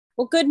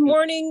Well, good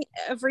morning,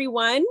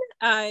 everyone.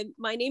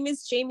 My name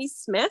is Jamie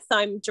Smith.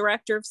 I'm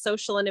Director of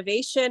Social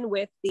Innovation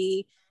with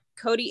the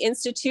Coady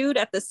Institute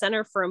at the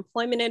Center for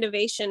Employment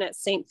Innovation at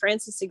St.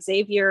 Francis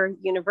Xavier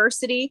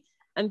University.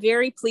 I'm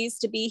very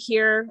pleased to be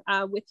here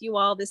with you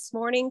all this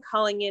morning,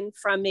 calling in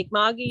from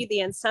Mi'kma'ki,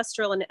 the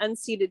ancestral and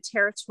unceded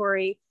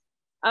territory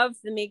of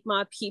the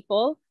Mi'kmaq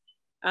people.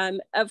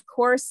 Of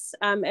course,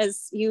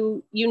 as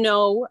you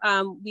know,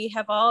 we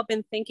have all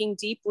been thinking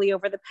deeply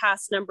over the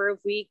past number of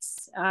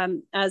weeks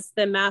as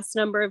the mass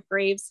number of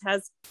graves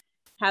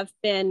have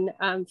been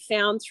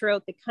found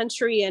throughout the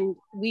country. And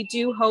we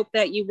do hope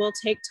that you will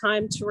take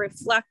time to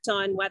reflect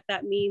on what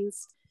that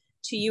means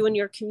to you and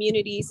your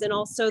communities, and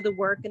also the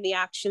work and the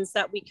actions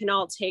that we can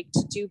all take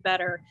to do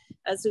better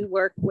as we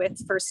work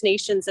with First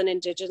Nations and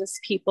Indigenous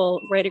people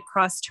right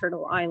across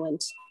Turtle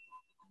Island.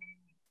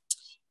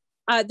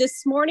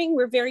 This morning,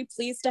 we're very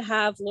pleased to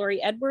have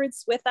Laurie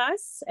Edwards with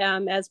us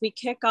as we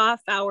kick off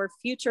our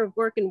Future of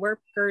Work and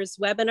Workers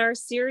webinar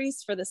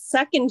series for the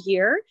second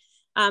year,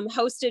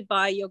 hosted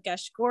by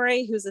Yogesh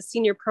Gore, who's a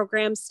senior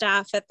program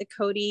staff at the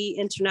Coady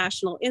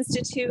International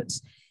Institute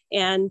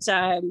and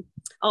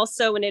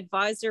also an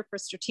advisor for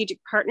strategic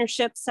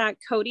partnerships at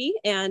Coady.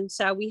 And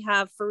we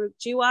have Farouk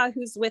Jiwa,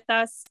 who's with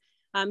us,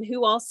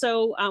 who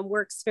also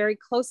works very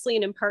closely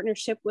and in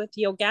partnership with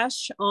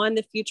Yogesh on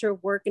the Future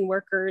of Work and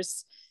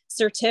Workers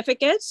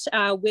certificate,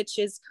 which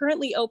is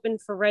currently open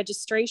for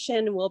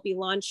registration. We'll be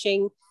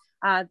launching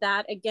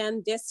that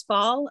again this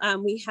fall.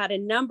 We had a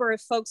number of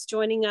folks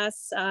joining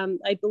us,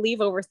 I believe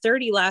over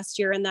 30 last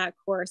year in that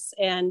course.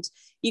 And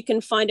you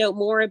can find out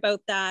more about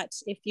that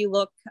if you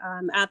look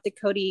at the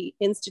Coady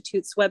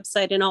Institute's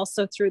website and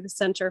also through the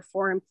Center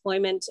for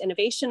Employment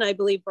Innovation. I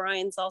believe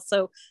Brian's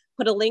also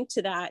put a link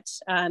to that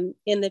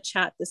in the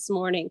chat this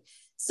morning.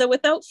 So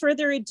without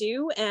further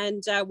ado,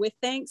 and with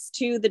thanks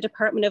to the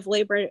Department of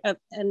Labor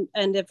and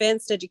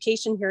Advanced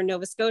Education here in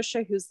Nova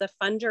Scotia, who's the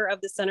funder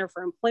of the Center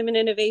for Employment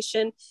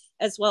Innovation,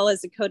 as well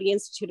as the Coady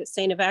Institute at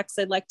St. FX,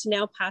 I'd like to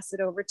now pass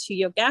it over to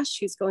Yogesh,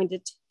 who's going to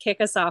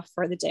kick us off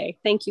for the day.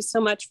 Thank you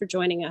so much for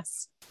joining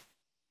us.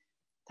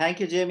 Thank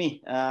you,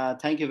 Jamie.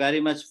 Thank you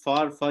very much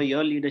for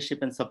your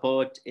leadership and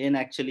support in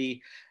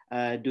actually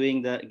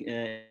doing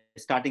the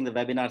starting the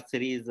webinar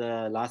series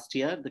last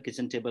year, the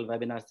Kitchen Table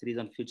webinar series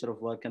on Future of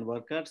Work and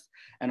Workers,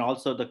 and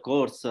also the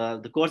course.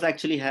 The course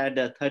actually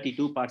had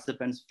 32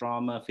 participants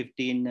from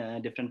 15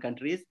 different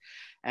countries,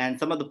 and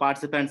some of the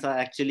participants are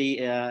actually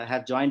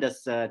have joined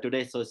us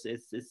today. So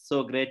it's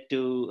so great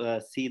to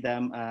see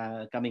them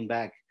coming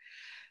back.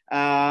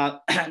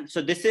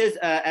 So this is,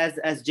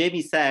 as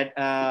Jamie said,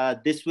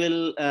 this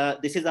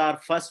is our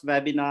first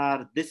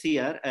webinar this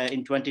year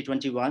in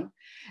 2021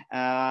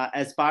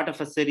 as part of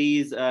a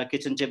series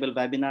Kitchen Table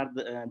webinar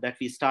that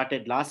we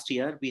started last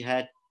year. We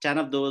had 10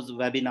 of those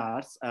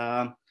webinars.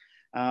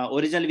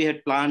 Originally, we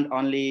had planned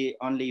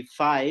only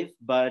 5,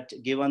 but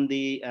given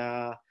the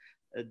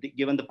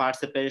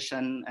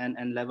participation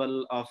and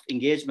level of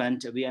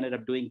engagement, we ended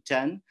up doing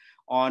 10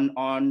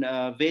 on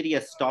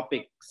various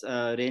topics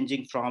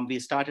ranging from, we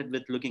started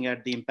with looking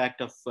at the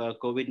impact of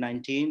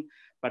COVID-19,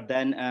 but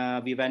then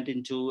we went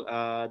into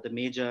the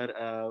major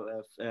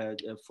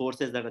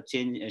forces that are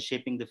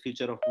shaping the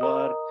future of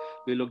work.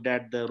 We looked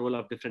at the role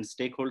of different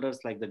stakeholders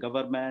like the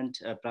government,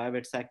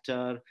 private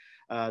sector,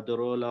 the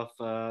role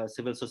of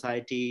civil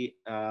society,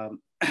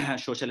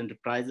 social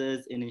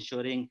enterprises in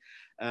ensuring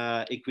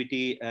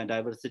equity,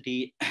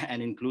 diversity,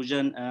 and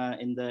inclusion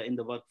in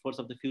the workforce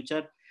of the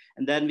future.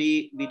 And then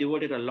we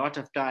devoted a lot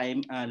of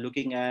time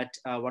looking at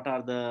what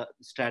are the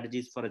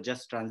strategies for a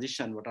just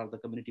transition, what are the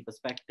community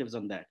perspectives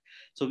on that.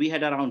 So we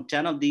had around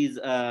 10 of these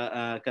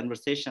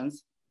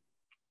conversations.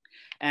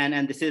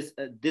 And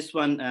this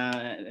one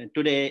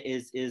today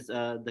is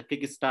the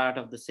kickstart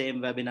of the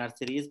same webinar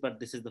series, but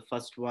this is the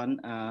first one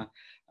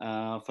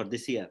for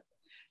this year.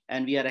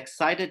 And we are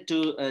excited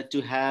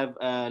to have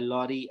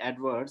Laurie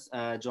Edwards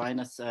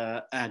join us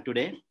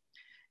today.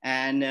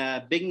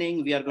 And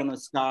beginning, we are going to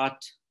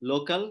start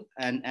local,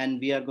 and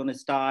we are going to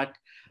start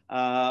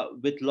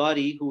with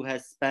Laurie, who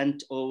has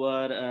spent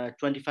over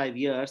 25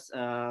 years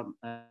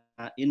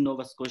in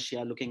Nova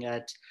Scotia looking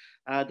at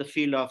the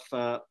field of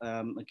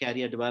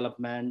career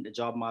development,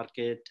 job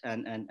market,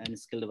 and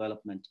skill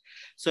development.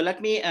 So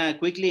let me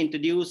quickly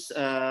introduce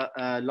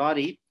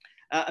Laurie.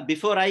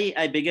 Before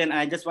I begin,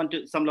 I just want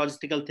some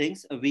logistical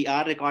things. We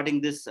are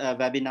recording this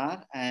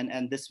webinar,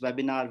 and this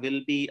webinar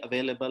will be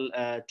available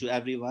to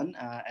everyone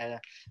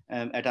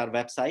at our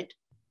website.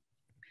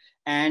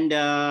 And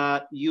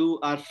you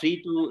are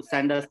free to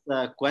send us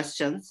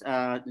questions.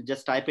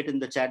 Just type it in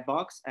the chat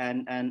box,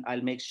 and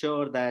I'll make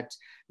sure that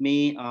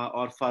me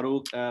or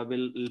Farouk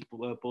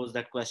will pose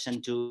that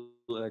question to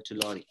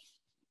Laurie.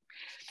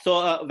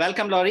 So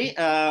welcome, Laurie.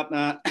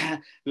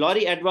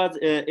 Laurie Edwards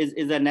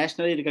is a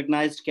nationally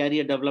recognized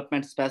career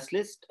development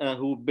specialist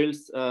who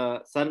builds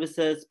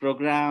services,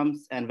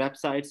 programs, and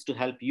websites to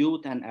help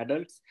youth and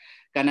adults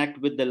connect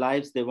with the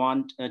lives they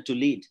want to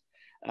lead.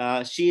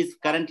 She is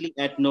currently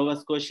at Nova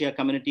Scotia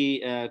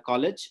Community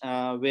College,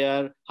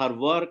 where her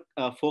work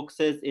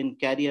focuses in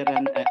career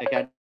and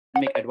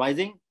academic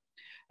advising,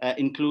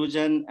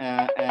 inclusion,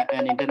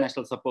 and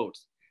international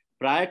supports.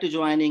 Prior to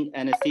joining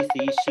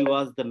NSCC, she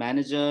was the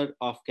manager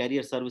of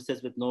career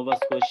services with Nova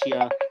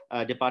Scotia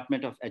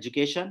Department of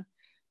Education.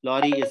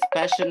 Laurie is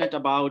passionate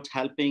about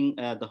helping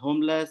the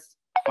homeless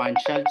find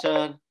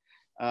shelter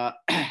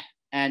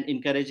and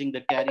encouraging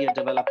the career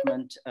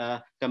development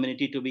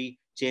community to be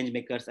change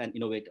makers and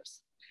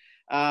innovators.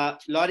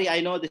 Laurie,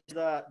 I know this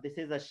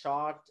is a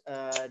short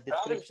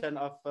description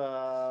of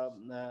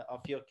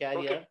your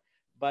career,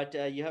 but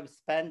you have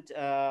spent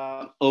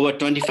over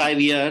 25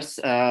 years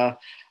as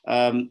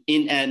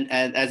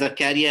a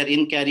career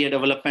in career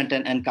development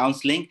and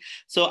counseling.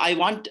 So I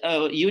want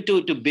you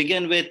to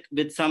begin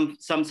with some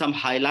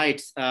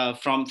highlights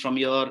from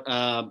your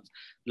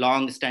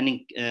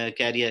long-standing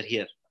career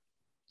here.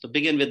 So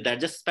begin with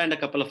that. Just spend a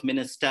couple of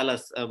minutes. Tell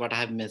us what I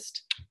have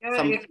missed.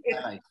 Yeah,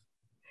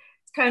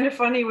 it's kind of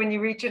funny when you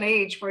reach an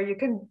age where you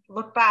can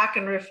look back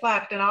and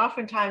reflect. And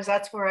oftentimes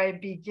that's where I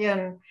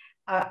begin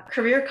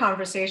career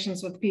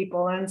conversations with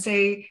people and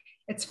say,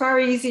 it's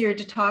far easier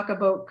to talk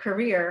about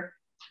career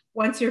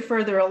once you're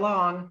further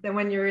along than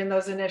when you're in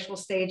those initial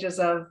stages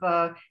of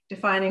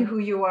defining who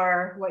you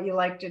are, what you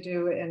like to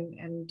do,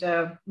 and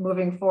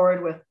moving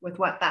forward with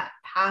what that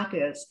path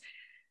is.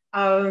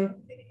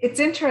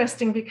 It's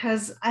interesting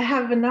because I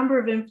have a number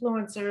of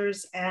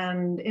influencers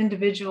and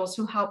individuals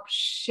who helped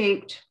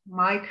shape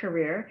my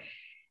career.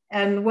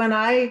 And when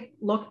I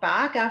look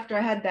back after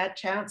I had that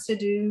chance to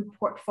do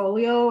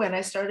portfolio and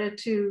I started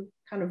to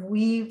kind of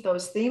weave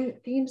those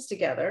themes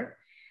together,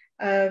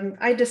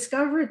 I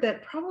discovered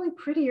that probably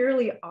pretty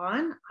early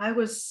on, I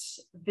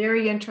was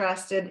very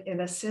interested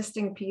in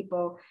assisting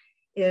people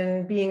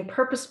in being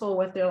purposeful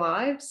with their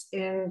lives,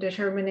 in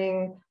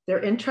determining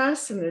their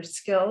interests and their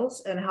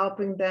skills, and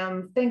helping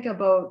them think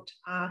about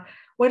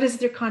what is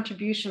their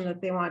contribution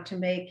that they want to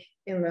make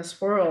in this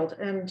world.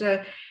 And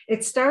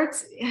it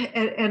starts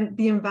and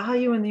the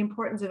value and the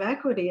importance of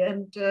equity.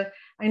 And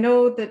I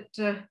know that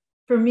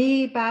for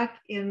me, back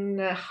in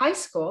high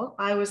school,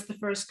 I was the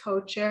first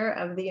co-chair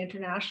of the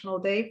International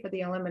Day for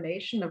the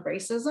Elimination of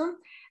Racism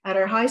at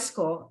our high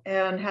school,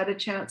 and had a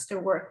chance to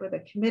work with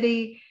a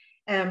committee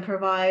and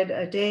provide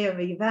a day of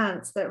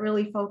events that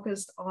really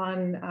focused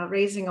on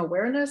raising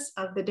awareness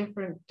of the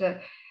different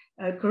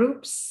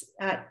groups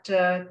at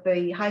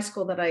the high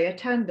school that I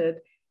attended,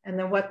 and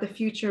then what the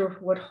future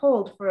would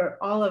hold for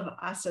all of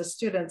us as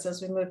students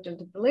as we moved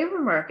into the labor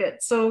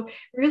market. So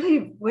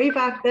really way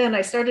back then,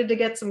 I started to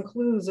get some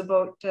clues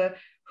about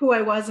who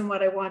I was and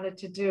what I wanted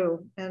to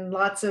do, and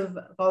lots of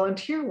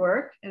volunteer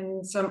work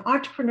and some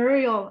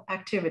entrepreneurial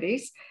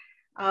activities.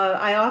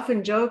 I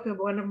often joke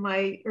that one of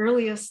my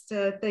earliest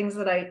things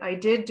that I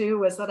did do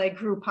was that I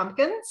grew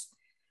pumpkins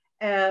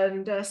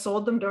and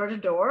sold them door to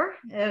door,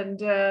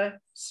 and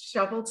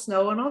shoveled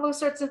snow and all those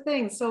sorts of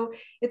things. So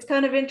it's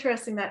kind of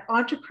interesting, that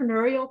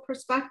entrepreneurial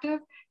perspective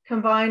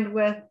combined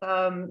with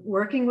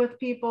working with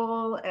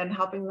people and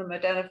helping them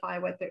identify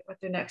what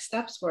their next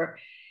steps were.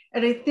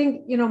 And I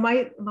think, you know,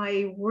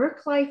 my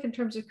work life in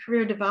terms of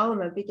career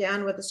development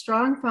began with a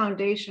strong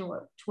foundation,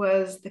 which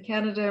was the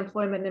Canada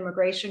Employment and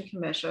Immigration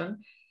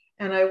Commission.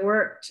 And I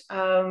worked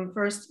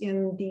first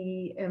in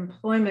the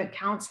employment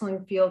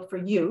counseling field for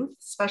youth,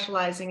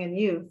 specializing in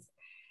youth.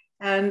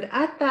 And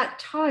at that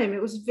time,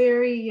 it was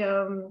very,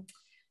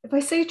 if I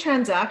say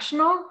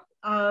transactional,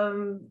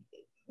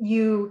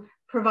 you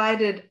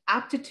provided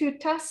aptitude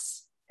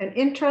tests and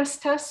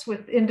interest tests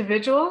with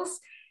individuals.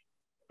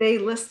 They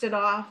listed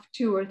off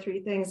 2 or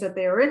 3 things that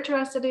they were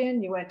interested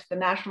in. You went to the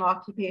National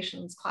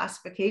Occupations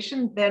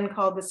Classification, then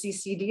called the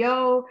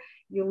CCDO.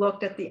 You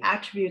looked at the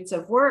attributes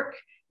of work.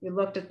 You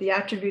looked at the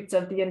attributes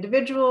of the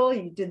individual.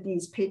 You did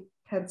these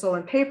pencil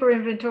and paper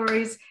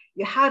inventories.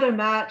 You had a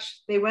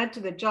match. They went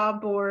to the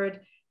job board.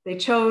 They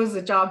chose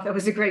a job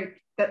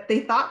that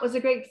they thought was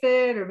a great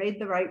fit or made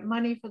the right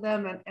money for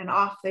them, and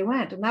off they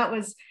went. And that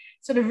was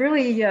sort of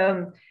really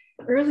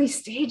early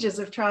stages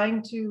of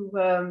trying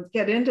to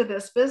get into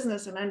this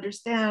business and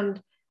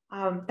understand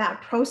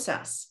that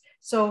process.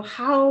 So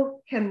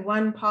how can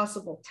one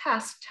possible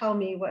test tell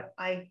me what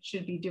I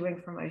should be doing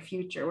for my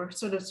future? Or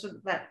sort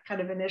of that kind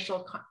of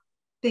initial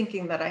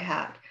thinking that I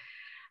had.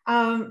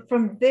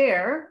 From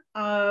there,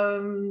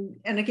 and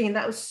again,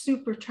 that was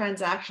super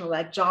transactional,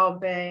 that job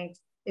bank,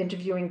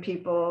 interviewing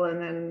people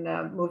and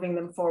then moving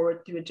them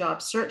forward through a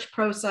job search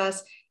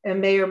process,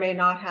 and may or may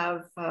not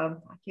have, I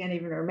can't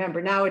even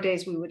remember,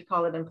 nowadays we would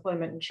call it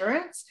employment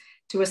insurance,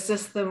 to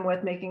assist them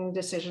with making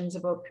decisions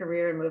about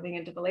career and moving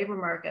into the labor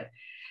market.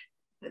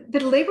 The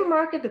labor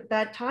market at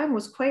that time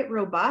was quite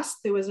robust.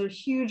 There was a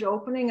huge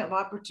opening of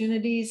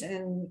opportunities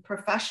in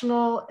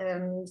professional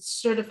and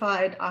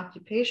certified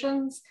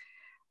occupations.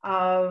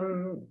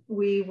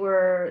 We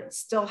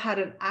still had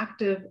an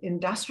active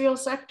industrial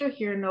sector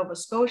here in Nova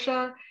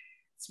Scotia.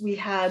 We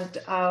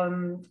had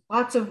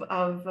lots of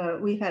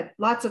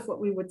what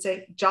we would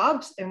say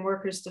jobs and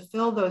workers to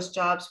fill those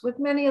jobs, with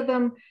many of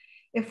them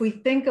if we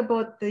think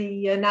about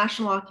the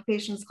National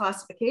Occupations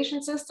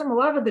Classification System, a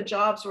lot of the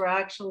jobs were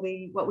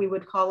actually what we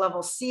would call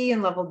level C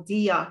and level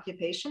D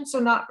occupation. So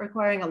not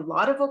requiring a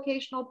lot of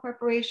vocational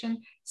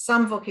preparation,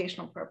 some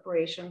vocational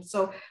preparation.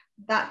 So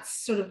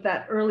that's sort of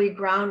that early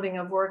grounding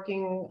of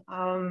working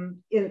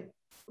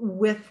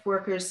with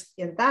workers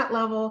in that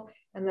level,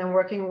 and then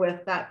working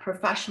with that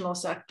professional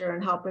sector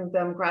and helping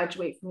them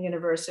graduate from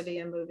university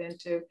and move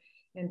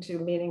into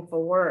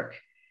meaningful work.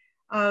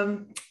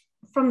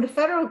 From the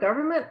federal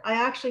government, I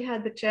actually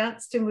had the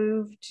chance to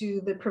move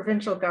to the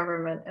provincial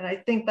government. And I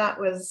think that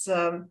was,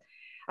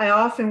 I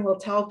often will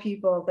tell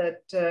people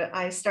that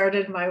I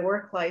started my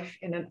work life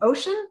in an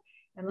ocean,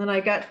 and then I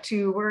got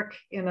to work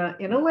in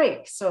a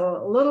lake.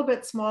 So a little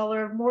bit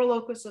smaller, more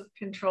locus of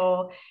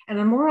control, and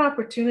a more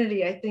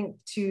opportunity, I think,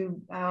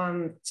 to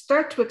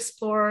start to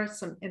explore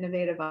some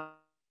innovative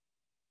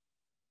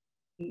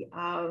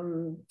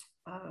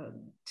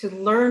to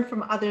learn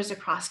from others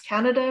across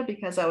Canada,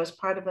 because I was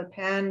part of a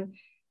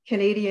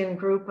pan-Canadian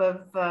group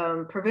of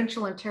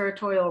provincial and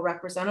territorial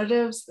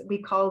representatives. We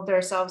called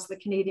ourselves the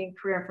Canadian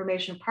Career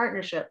Information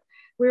Partnership.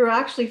 We were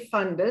actually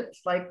funded,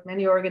 like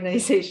many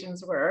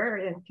organizations were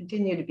and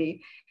continue to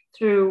be,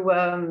 through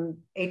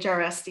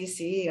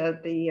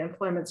HRSDC, the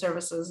Employment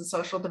Services and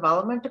Social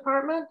Development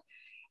Department.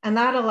 And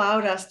that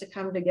allowed us to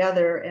come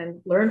together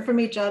and learn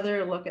from each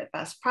other, look at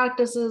best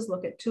practices,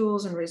 look at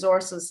tools and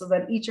resources, so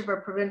that each of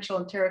our provincial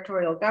and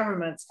territorial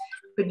governments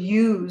could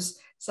use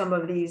some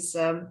of these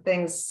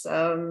things,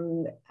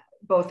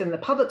 both in the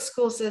public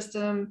school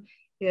system,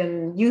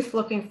 in youth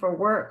looking for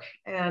work,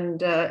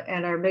 and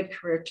our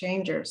mid-career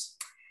changers.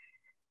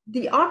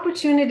 The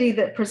opportunity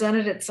that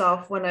presented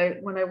itself when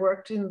I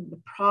worked in the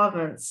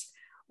province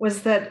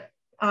was that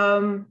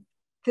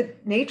the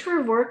nature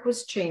of work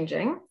was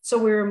changing. So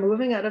we were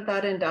moving out of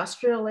that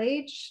industrial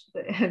age,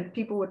 and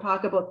people would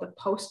talk about the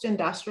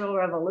post-industrial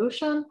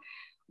revolution.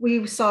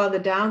 We saw the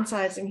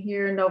downsizing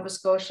here in Nova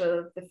Scotia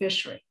of the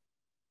fishery.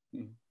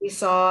 We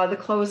saw the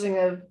closing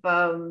of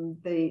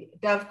the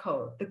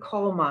Devco, the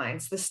coal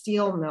mines, the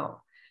steel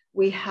mill.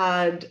 We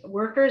had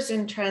workers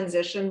in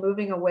transition,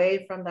 moving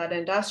away from that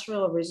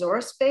industrial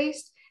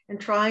resource-based and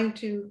trying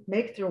to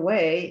make their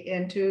way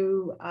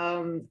into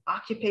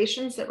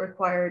occupations that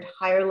required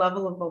higher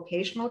level of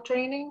vocational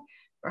training,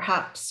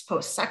 perhaps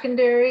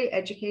post-secondary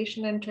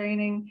education and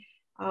training,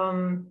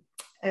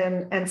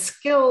 and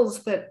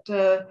skills that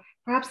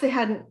perhaps they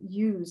hadn't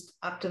used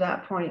up to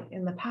that point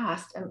in the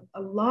past. And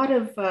a lot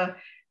of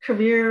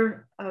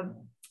career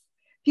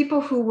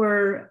people who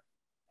were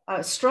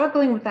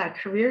struggling with that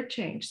career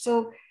change.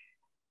 So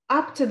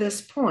up to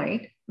this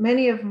point,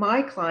 many of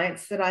my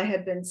clients that I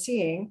had been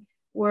seeing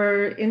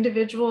were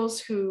individuals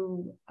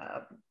who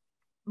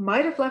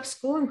might have left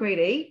school in grade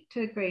 8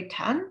 to grade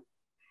 10,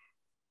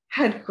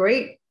 had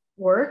great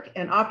work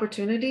and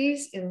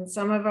opportunities in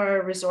some of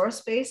our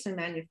resource-based and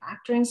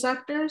manufacturing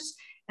sectors.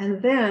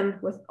 And then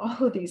with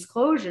all of these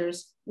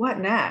closures, what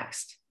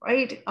next,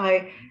 right?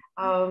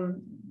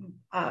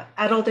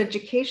 Adult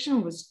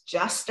education was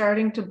just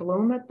starting to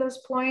bloom at this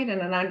point,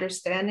 and an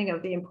understanding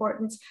of the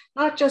importance,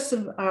 not just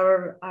of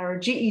our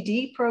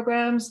GED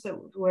programs that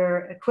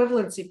were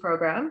equivalency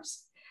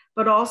programs,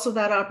 but also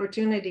that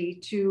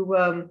opportunity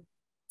to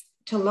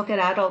look at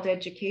adult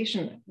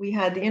education. We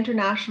had the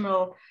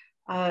International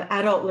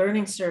Adult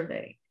Learning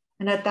Survey.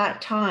 And at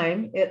that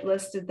time, it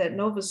listed that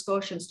Nova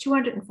Scotians,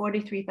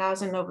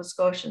 243,000 Nova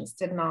Scotians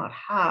did not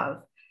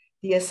have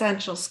the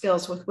essential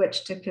skills with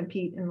which to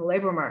compete in the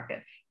labor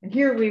market. And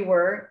here we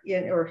were,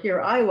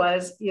 here I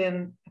was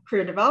in a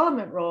career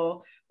development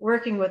role,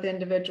 working with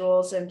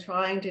individuals and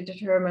trying to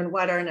determine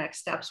what our next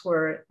steps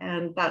were.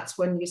 And that's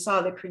when you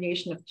saw the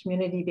creation of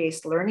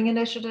community-based learning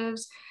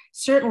initiatives,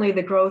 certainly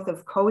the growth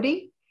of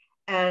Coady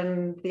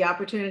and the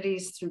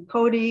opportunities through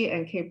Coady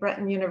and Cape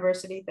Breton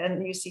University,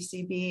 then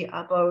UCCB,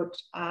 about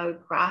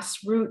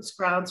grassroots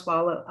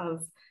groundswell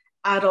of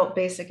adult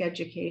basic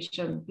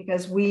education,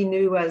 because we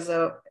knew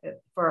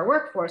for our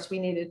workforce, we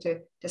needed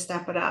to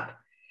step it up.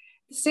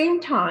 At the same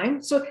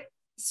time,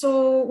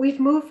 so we've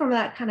moved from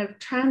that kind of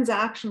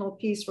transactional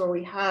piece where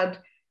we had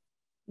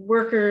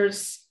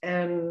workers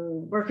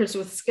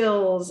with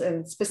skills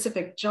and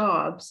specific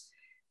jobs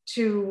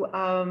to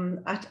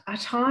a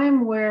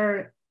time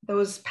where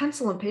those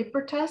pencil and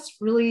paper tests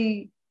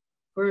really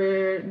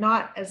were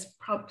not as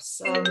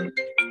perhaps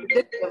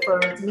predictive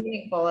or as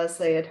meaningful as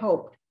they had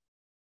hoped.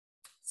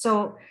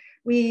 So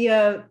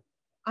I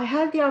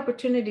had the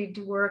opportunity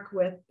to work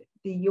with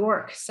the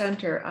York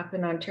Centre up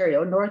in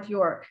Ontario, North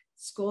York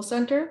School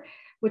Centre,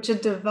 which had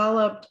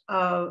developed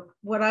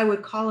what I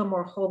would call a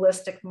more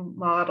holistic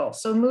model.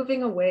 So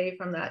moving away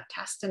from that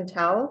test and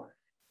tell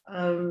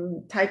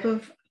type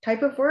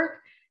of work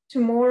to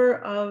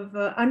more of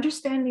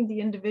understanding the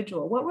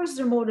individual. What was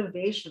their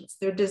motivations,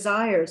 their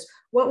desires,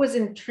 what was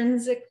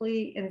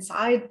intrinsically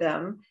inside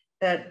them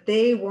that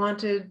they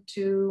wanted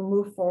to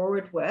move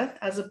forward with,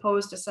 as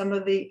opposed to some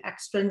of the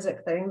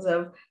extrinsic things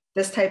of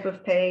this type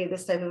of pay,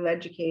 this type of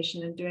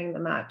education, and doing the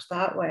match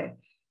that way.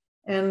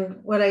 And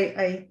what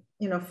I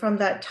from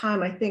that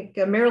time, I think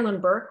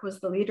Marilyn Burke was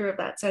the leader of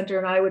that center.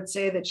 And I would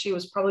say that she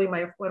was probably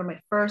one of my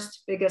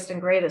first, biggest, and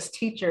greatest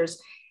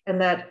teachers. And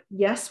that,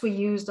 yes, we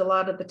used a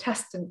lot of the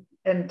test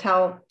and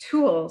tell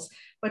tools,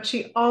 but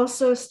she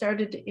also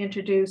started to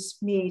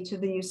introduce me to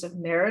the use of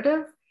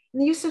narrative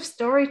and the use of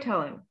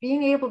storytelling,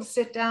 being able to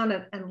sit down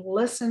and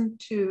listen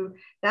to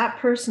that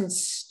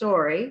person's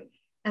story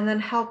and then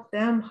help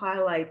them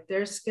highlight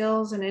their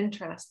skills and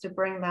interests to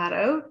bring that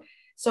out.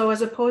 So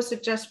as opposed to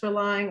just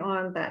relying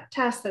on that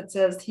test that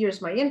says,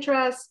 here's my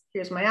interests,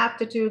 here's my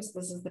aptitudes,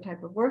 this is the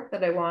type of work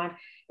that I want,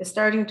 is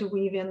starting to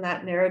weave in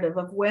that narrative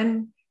of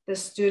when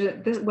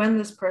when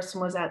this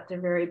person was at their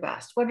very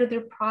best. What are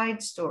their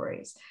pride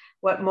stories?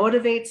 What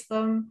motivates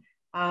them?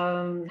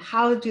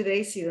 How do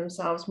they see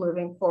themselves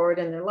moving forward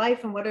in their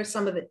life? And what are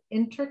some of the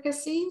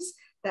intricacies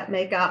that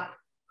make up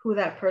who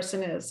that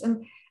person is?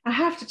 And I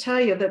have to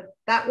tell you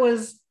that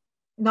was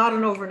not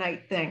an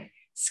overnight thing.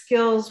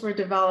 Skills were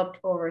developed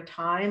over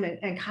time,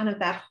 and kind of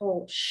that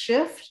whole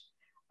shift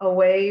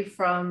away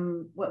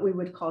from what we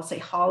would call, say,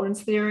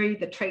 Holland's theory,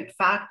 the trait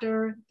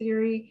factor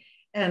theory,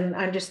 and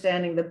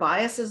understanding the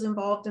biases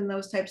involved in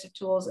those types of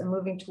tools, and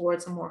moving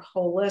towards a more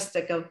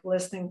holistic of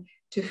listening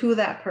to who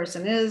that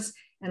person is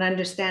and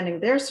understanding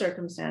their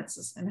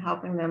circumstances and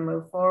helping them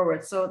move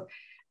forward. So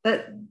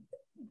that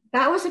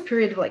was a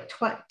period of like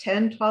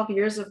 10, 12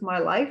 years of my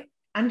life,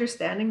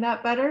 understanding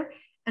that better.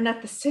 And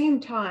at the same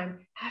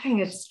time, having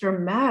a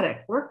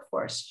dramatic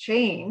workforce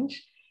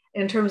change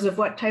in terms of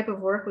what type of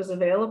work was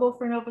available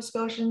for Nova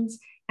Scotians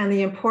and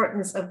the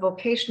importance of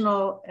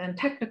vocational and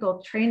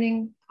technical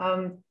training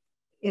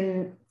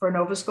for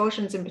Nova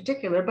Scotians in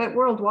particular, but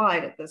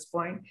worldwide at this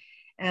point,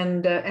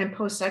 and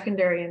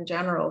post-secondary in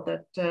general,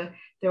 that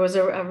there was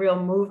a real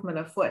movement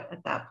afoot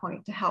at that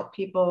point to help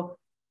people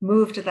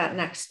move to that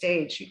next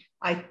stage.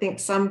 I think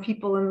some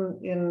people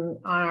on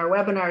our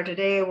webinar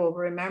today will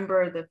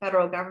remember the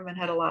federal government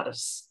had a lot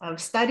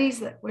of studies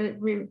that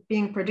were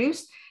being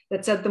produced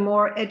that said the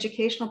more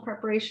educational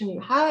preparation you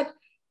had,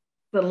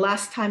 the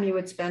less time you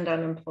would spend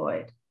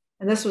unemployed.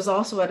 And this was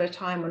also at a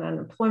time when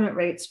unemployment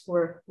rates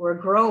were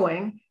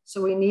growing.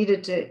 So we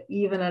needed to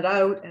even it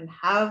out and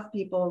have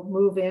people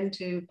move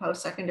into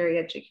post-secondary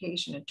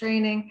education and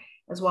training,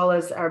 as well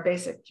as our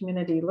basic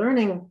community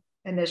learning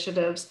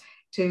initiatives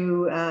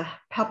to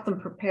help them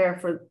prepare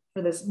for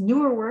this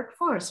newer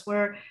workforce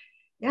where,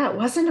 yeah, it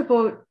wasn't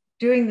about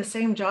doing the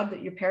same job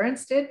that your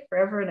parents did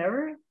forever and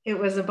ever. It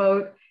was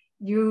about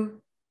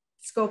you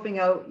scoping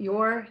out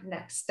your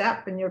next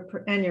step and your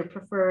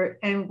preferred,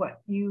 and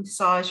what you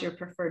saw as your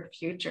preferred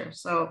future.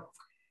 So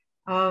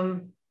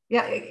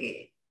yeah,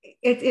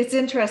 it's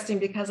interesting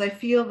because I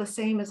feel the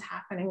same is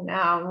happening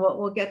now, and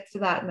we'll get to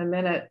that in a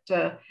minute.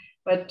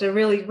 But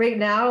really right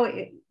now,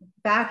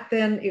 back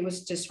then it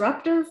was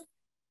disruptive.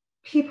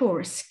 People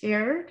were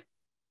scared.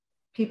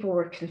 People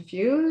were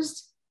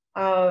confused.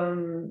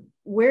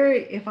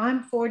 If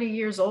I'm 40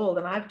 years old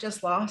and I've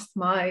just lost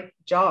my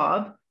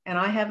job and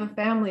I have a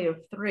family of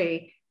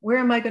 3, where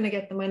am I going to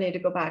get the money to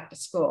go back to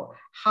school?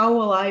 How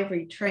will I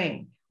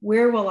retrain?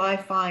 Where will I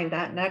find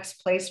that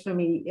next place for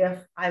me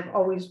if I've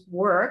always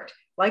worked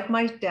like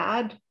my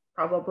dad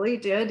probably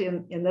did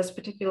in this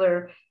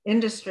particular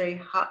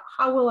industry?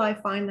 How will I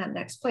find that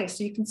next place?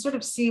 So you can sort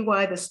of see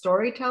why the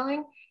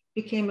storytelling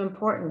became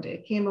important.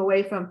 It came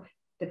away from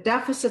the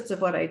deficits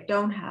of what I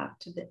don't have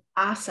to the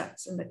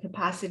assets and the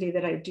capacity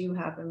that I do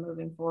have in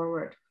moving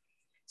forward.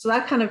 So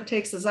that kind of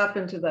takes us up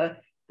into the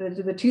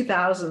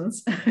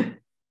 2000s.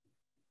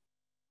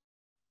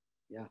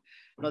 Yeah,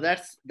 no,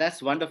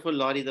 that's wonderful,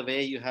 Laurie, the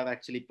way you have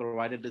actually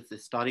provided this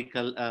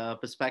historical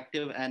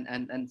perspective,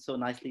 and so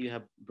nicely you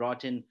have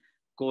brought in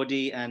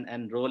Coady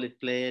and role it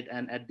played.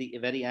 And at the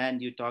very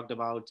end, you talked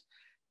about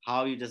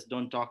how you just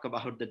don't talk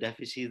about the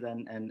deficits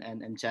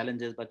and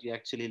challenges, but you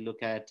actually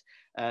look at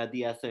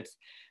the assets.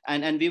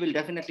 And we will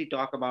definitely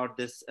talk about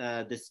this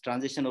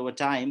transition over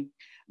time.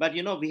 But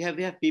we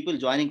have people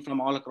joining from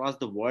all across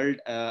the world,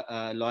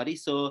 Laurie.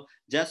 So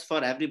just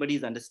for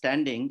everybody's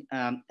understanding,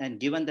 and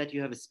given that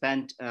you have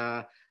spent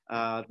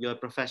your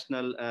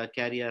professional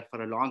career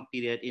for a long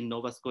period in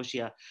Nova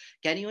Scotia,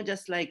 can you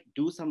just like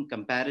do some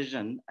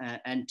comparison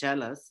and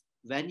tell us,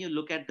 when you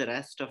look at the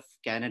rest of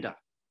Canada,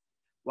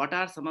 what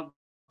are some of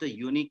the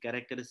unique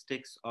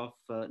characteristics of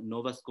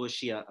Nova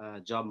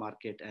Scotia job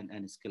market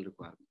and skill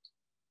requirements?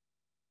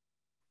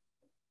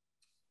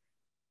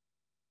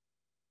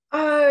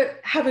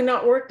 Having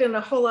not worked in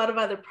a whole lot of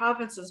other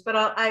provinces, but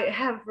I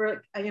have,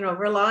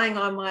 relying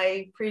on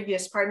my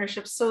previous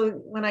partnerships. So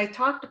when I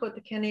talked about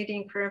the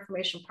Canadian Career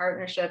Information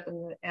Partnership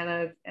and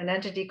an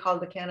entity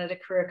called the Canada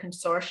Career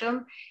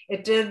Consortium,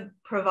 it did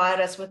provide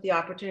us with the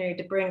opportunity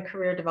to bring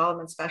career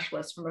development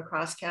specialists from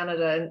across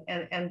Canada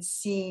and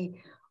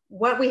see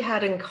what we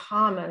had in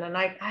common. And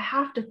I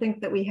have to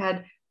think that we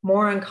had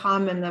more in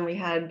common than we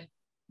had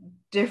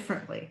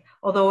differently.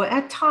 Although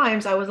at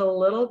times I was a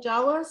little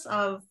jealous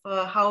of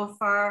how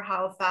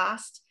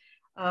fast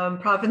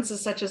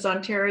provinces such as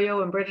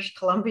Ontario and British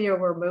Columbia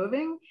were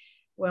moving.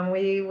 When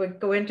we would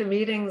go into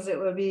meetings, it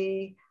would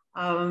be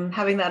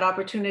having that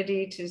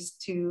opportunity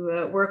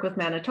to work with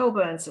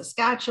Manitoba and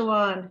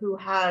Saskatchewan, who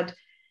had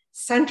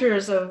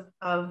centers of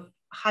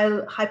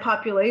high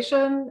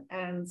population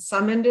and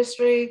some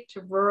industry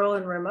to rural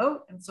and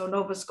remote. And so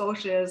Nova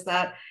Scotia is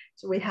that.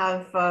 So we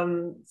have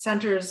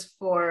centers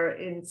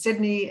in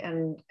Sydney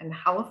and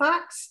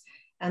Halifax,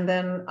 and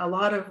then a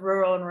lot of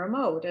rural and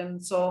remote.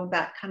 And so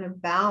that kind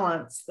of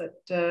balance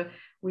that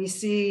we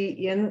see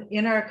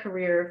in our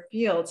career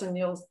fields, and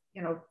you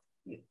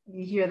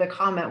hear the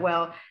comment,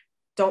 well,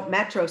 don't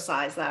metro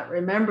size that.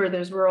 Remember,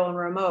 there's rural and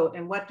remote.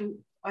 And what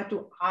do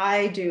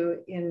I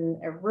do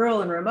in a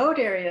rural and remote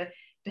area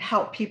to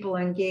help people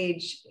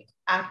engage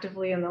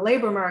actively in the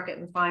labor market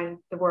and find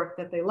the work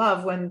that they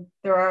love when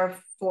there are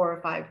 4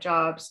 or 5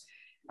 jobs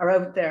are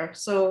out there?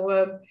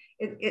 So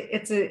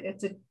it's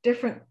a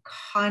different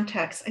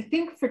context. I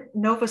think for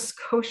Nova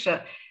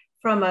Scotia,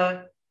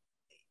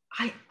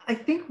 I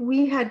think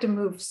we had to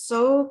move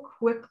so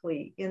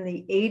quickly in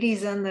the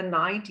 80s and the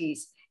 90s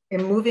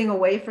in moving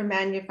away from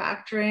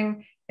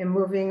manufacturing and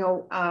moving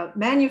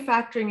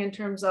manufacturing in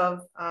terms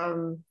of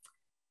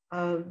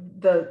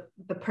the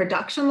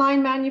production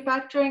line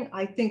manufacturing.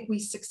 I think we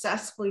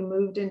successfully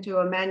moved into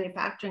a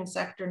manufacturing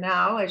sector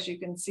now, as you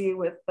can see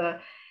with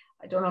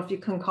I don't know if you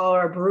can call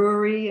our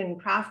brewery and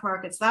craft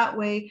markets that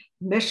way.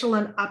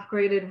 Michelin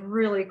upgraded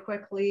really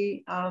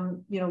quickly.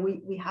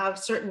 We have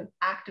certain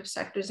active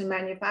sectors in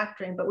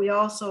manufacturing, but we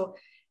also,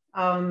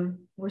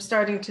 we're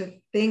starting to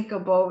think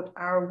about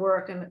our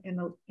work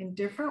in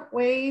different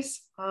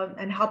ways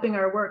and helping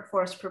our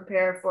workforce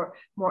prepare for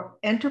more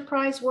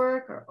enterprise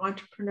work or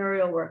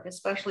entrepreneurial work,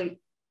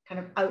 especially kind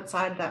of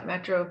outside that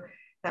metro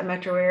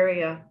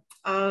area.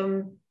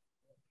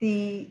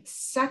 The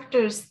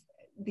sectors,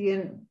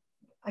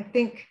 I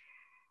think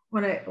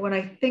when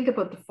I think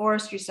about the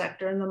forestry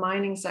sector and the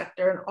mining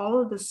sector and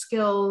all of the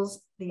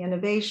skills, the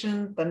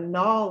innovation, the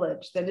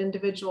knowledge that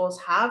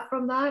individuals have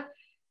from that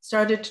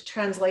started to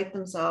translate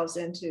themselves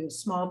into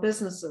small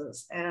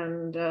businesses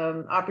and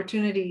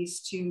opportunities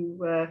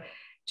to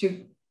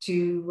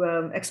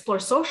explore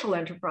social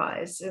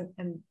enterprise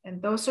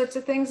and those sorts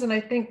of things. And I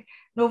think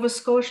Nova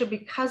Scotia,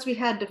 because we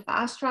had to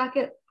fast track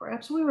it,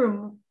 perhaps we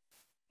were,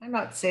 I'm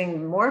not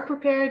saying more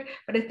prepared,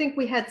 but I think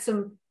we had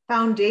some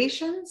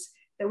foundations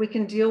that we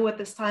can deal with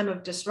this time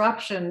of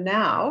disruption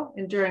now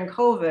and during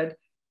COVID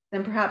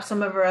than perhaps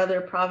some of our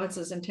other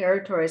provinces and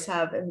territories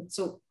have. And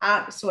so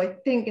I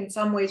think in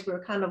some ways we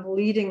were kind of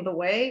leading the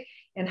way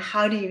in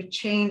how do you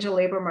change a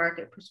labor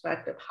market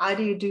perspective? How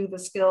do you do the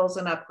skills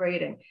and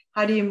upgrading?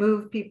 How do you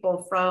move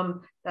people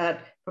from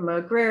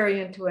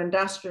agrarian to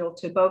industrial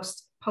to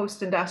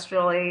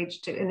post-industrial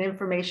age to an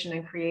information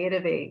and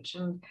creative age?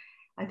 And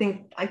I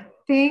think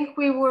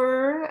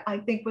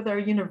with our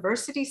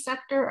university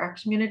sector, our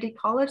community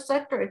college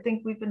sector, I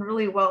think we've been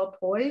really well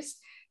poised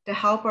to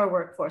help our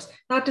workforce.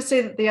 Not to say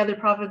that the other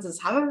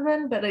provinces haven't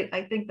been, but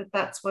I think that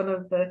that's one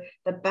of the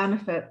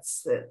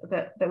benefits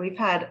that we've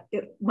had.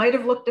 It might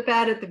have looked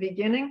bad at the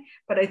beginning,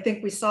 but I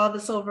think we saw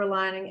the silver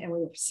lining and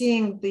we're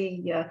seeing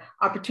the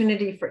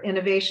opportunity for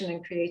innovation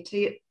and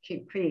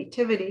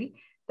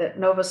creativity that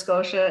Nova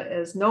Scotia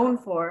is known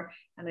for.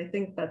 And I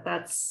think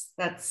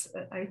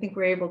I think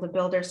we're able to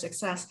build our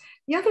success.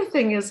 The other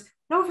thing is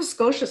Nova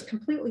Scotia is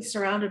completely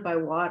surrounded by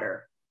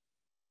water,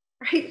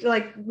 right?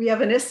 Like we have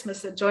an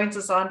isthmus that joins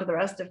us onto the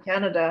rest of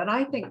Canada. And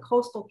I think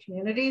coastal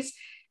communities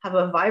have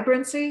a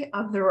vibrancy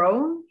of their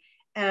own.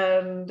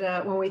 And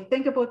when we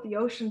think about the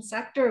ocean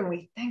sector and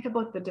we think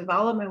about the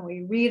development,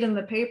 we read in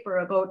the paper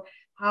about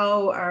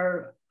how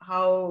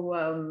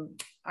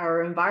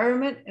our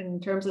environment in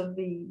terms of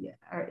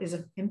is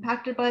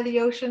impacted by the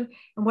ocean,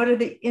 and what are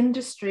the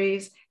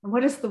industries and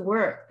what is the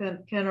work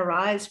that can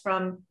arise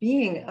from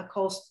being a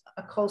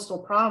coastal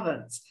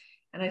province.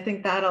 And I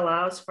think that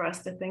allows for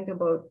us to think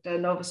about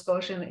Nova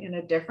Scotia in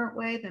a different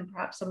way than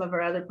perhaps some of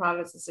our other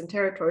provinces and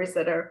territories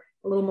that are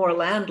a little more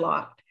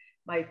landlocked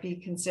might be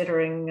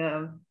considering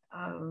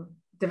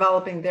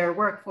developing their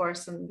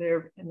workforce and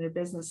their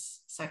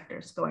business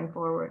sectors going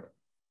forward.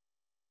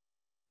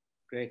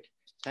 Great,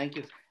 thank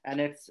you. And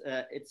it's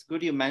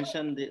good you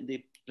mentioned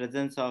the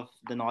presence of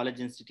the knowledge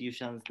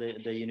institutions,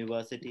 the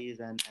universities,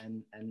 and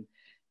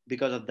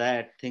because of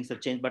that things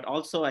have changed. But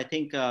also I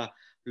think a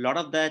lot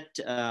of that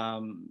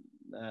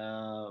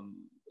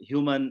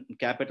human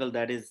capital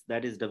that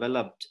is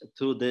developed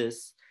through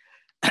this,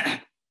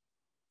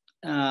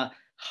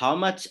 how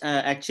much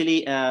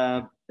actually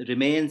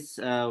remains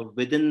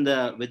within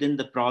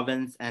the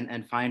province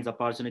and finds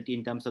opportunity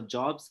in terms of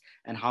jobs,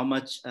 and how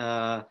much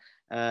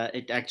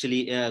it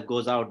actually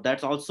goes out.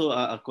 That's also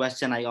a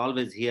question I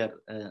always hear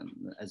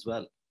as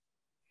well.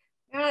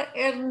 Yeah,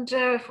 and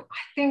I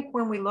think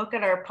when we look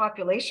at our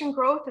population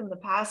growth in the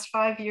past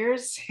 5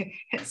 years,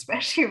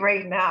 especially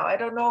right now, I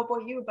don't know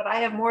about you, but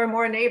I have more and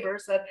more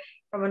neighbors that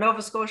from a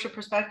Nova Scotia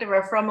perspective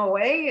are from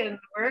away, and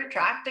we're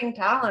attracting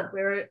talent.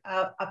 We're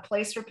a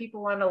place where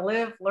people want to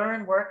live,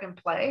 learn, work, and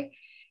play.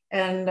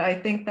 And I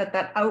think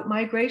that out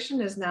migration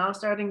is now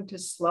starting to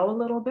slow a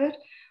little bit.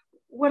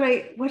 What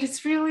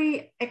is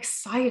really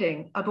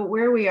exciting about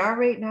where we are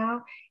right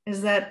now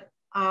is that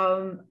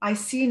I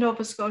see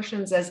Nova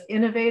Scotians as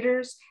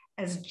innovators,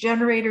 as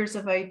generators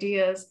of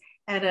ideas,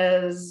 and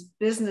as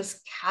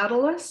business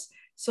catalysts,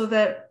 so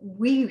that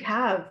we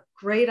have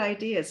great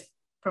ideas,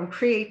 from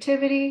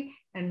creativity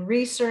and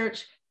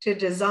research to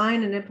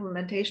design and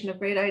implementation of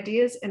great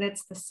ideas. And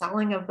it's the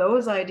selling of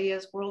those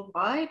ideas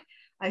worldwide,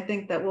 I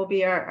think, that will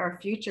be our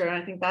future. And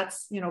I think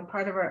that's, you know,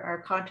 part of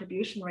our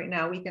contribution right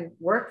now. We can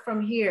work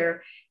from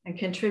here and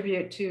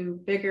contribute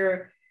to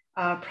bigger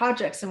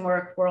projects and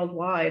work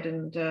worldwide.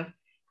 And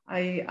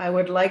I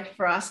would like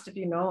for us to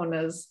be known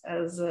as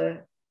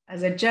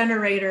a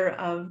generator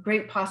of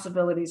great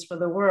possibilities for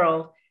the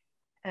world,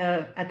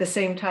 at the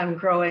same time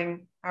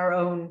growing our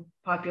own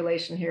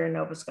population here in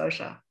Nova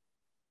Scotia.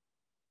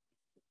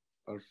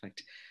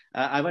 Perfect.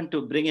 I want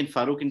to bring in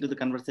Farooq into the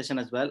conversation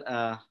as well.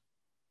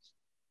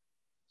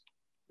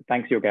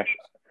 Thanks, Yogesh.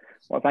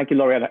 Well, thank you,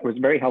 Laurie. That was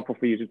very helpful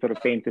for you to sort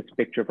of paint this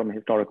picture from a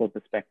historical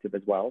perspective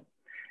as well.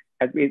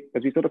 As we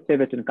sort of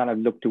pivot and kind of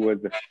look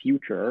towards the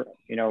future,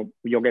 you know,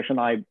 Yogesh and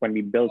I, when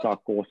we built our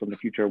course on the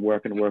future of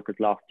work and workers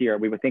last year,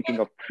 we were thinking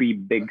of three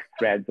big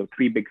threads or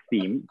three big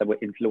themes that were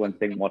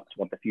influencing what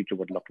the future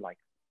would look like.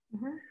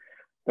 Mm-hmm.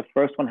 The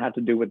first one had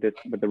to do with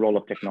the role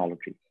of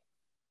technology.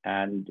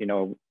 And, you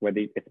know, whether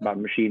it's about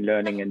machine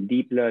learning and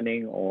deep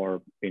learning,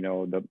 or, you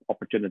know, the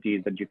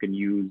opportunities that you can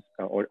use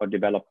or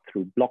develop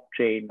through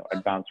blockchain, or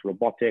advanced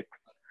robotics,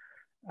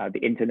 the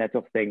Internet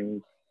of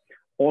Things,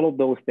 all of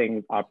those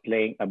things are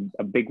playing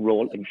a big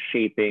role in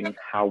shaping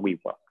how we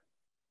work.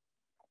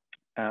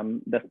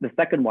 The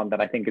second one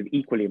that I think is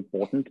equally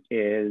important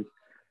is,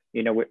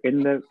 you know, we're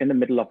in the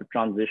middle of a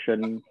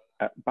transition,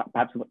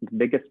 perhaps the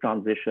biggest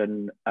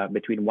transition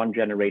between one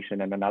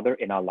generation and another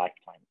in our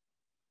lifetime.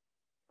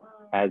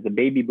 As the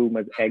baby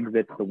boomers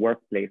exit the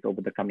workplace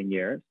over the coming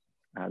years,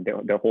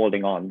 they're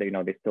holding on. They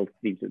still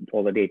seem to,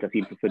 all the data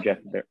seems to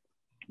suggest that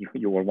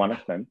you were one of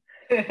them.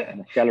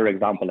 And a stellar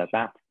example at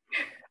that.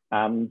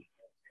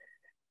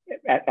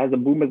 As the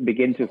boomers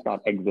begin to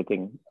start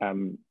exiting,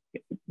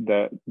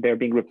 they're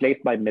being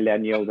replaced by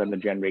millennials and the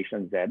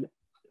Generation Z,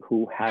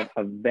 who have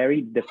a very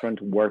different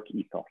work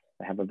ethos.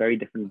 They have a very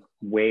different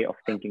way of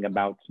thinking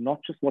about not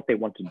just what they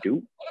want to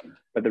do,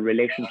 but the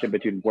relationship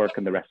between work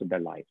and the rest of their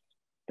lives.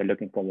 They're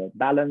looking for more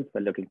balance.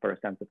 They're looking for a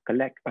sense of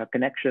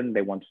connection.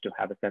 They want to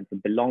have a sense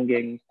of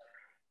belonging.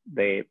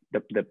 The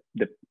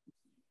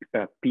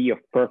P of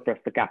purpose,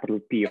 the capital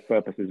P of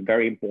purpose, is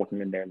very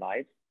important in their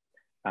lives.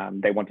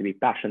 They want to be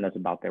passionate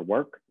about their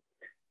work.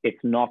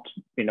 It's not,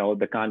 you know,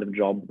 the kind of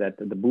job that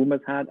the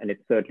boomers had, and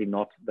it's certainly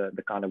not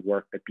the kind of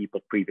work that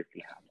people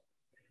previously had.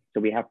 So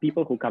we have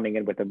people who are coming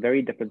in with a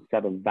very different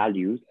set of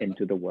values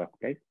into the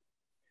workplace.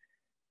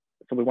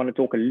 So we want to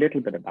talk a little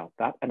bit about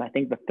that. And I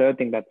think the third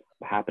thing that's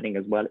happening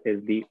as well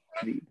is the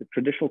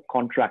traditional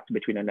contract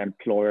between an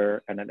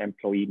employer and an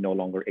employee no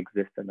longer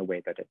exists in the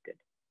way that it did.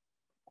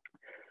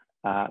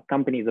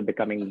 Companies are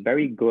becoming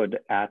very good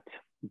at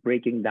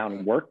breaking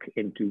down work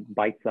into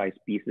bite-sized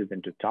pieces,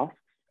 into tasks.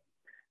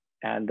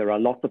 And there are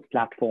lots of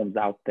platforms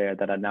out there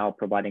that are now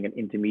providing an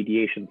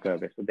intermediation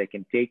service, so they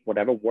can take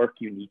whatever work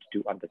you need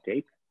to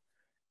undertake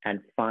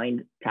and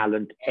find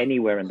talent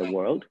anywhere in the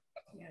world,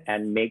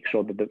 and make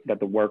sure that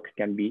the work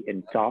can be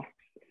in tasks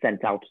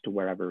sent out to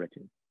wherever it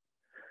is.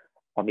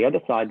 On the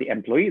other side, the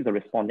employees are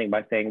responding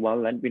by saying,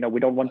 well, and, you know, we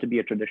don't want to be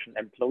a traditional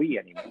employee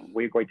anymore.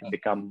 We're going to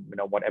become, you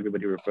know, what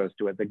everybody refers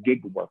to as a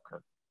gig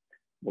worker.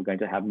 We're going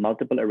to have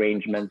multiple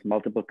arrangements,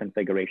 multiple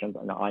configurations,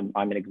 and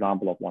I'm an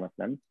example of one of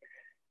them,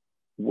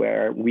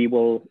 where we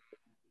will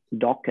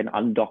dock and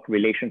undock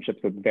relationships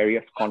with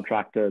various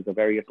contractors or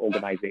various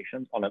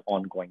organizations on an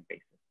ongoing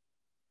basis.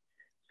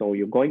 So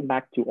you're going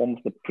back to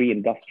almost the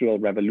pre-industrial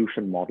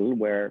revolution model,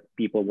 where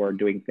people were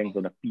doing things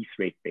on a piece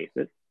rate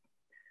basis.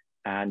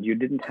 And you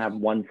didn't have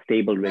one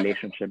stable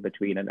relationship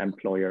between an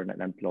employer and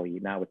an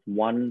employee. Now it's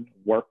one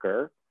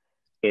worker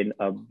in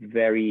a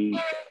very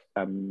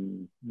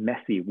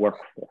messy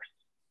workforce.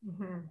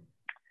 Mm-hmm.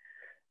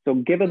 So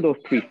given those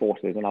three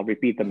forces, and I'll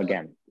repeat them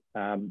again,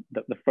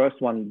 the first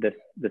one, this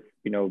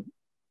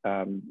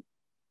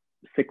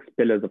 6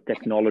 pillars of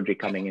technology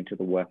coming into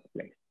the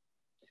workplace,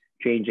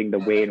 changing the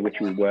way in which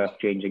we work,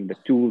 changing the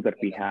tools that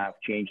we have,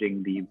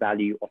 changing the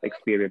value of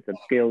experience and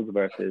skills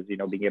versus, you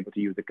know, being able to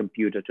use a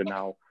computer to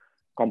now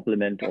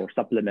complement or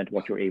supplement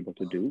what you're able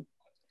to do.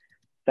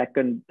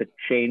 Second, the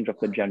change of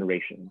the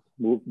generations,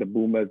 the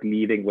boomers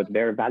leaving with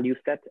their value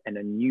set and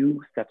a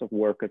new set of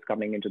workers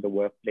coming into the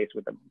workplace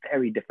with a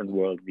very different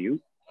worldview.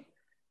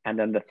 And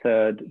then the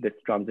third, this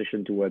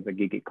transition towards a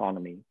gig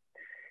economy.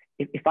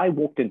 If I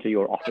walked into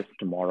your office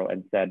tomorrow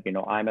and said, you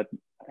know, I'm an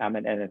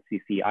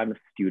NSCC, I'm a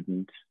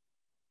student,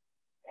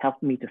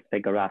 help me to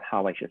figure out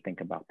how I should think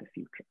about the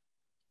future.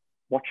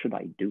 What should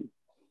I do?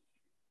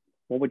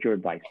 What would your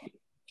advice be?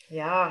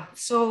 Yeah,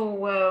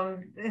 so,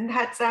 and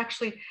that's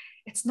actually,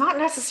 it's not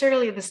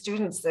necessarily the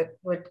students that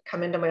would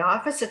come into my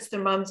office, it's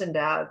their moms and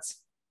dads.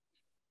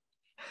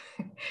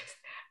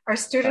 Our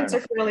students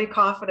are fairly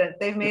confident.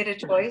 They've made a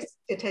choice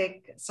to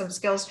take some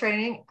skills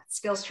training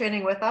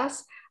with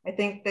us. I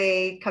think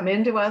they come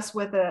into us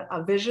with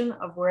a vision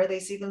of where they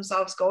see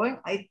themselves going.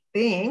 I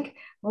think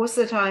most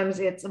of the times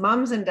it's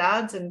moms and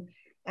dads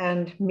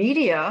and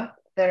media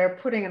that are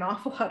putting an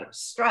awful lot of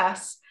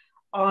stress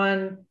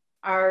on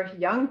our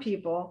young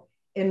people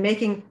in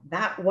making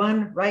that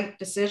one right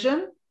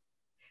decision,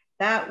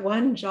 that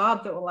one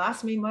job that will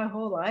last me my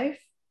whole life.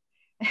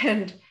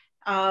 And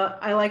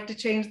I like to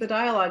change the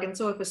dialogue. And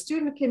so if a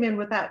student came in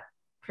with that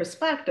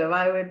perspective,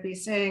 I would be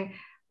saying,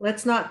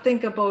 let's not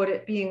think about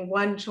it being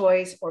one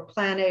choice or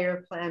plan A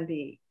or plan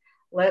B.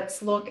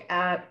 Let's look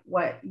at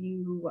what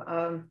you,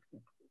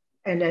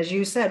 and as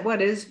you said,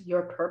 what is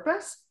your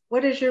purpose?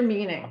 What is your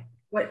meaning?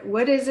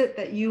 What is it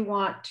that you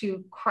want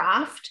to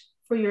craft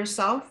for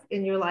yourself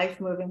in your life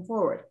moving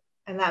forward?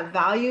 And that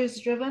values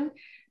driven.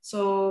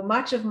 So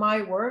much of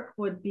my work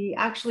would be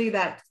actually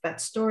that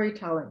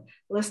storytelling,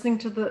 listening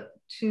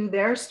to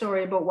their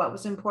story about what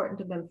was important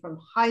to them from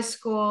high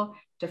school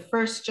to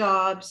first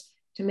jobs,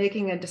 to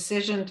making a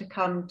decision to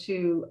come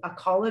to a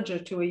college or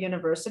to a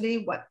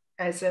university, what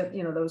as a,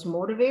 those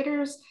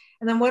motivators,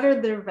 and then what are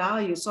their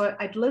values. So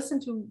I'd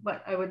listen to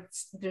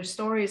their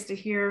stories to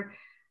hear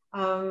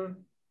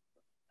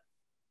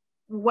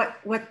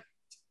what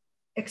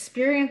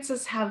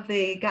experiences have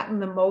they gotten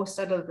the most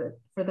out of it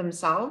for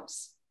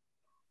themselves.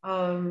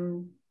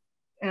 And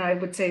I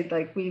would say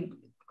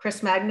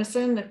Chris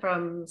Magnuson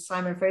from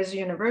Simon Fraser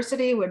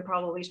University would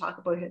probably talk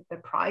about the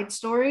pride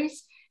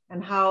stories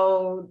and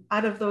how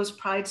out of those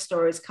pride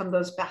stories come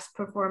those best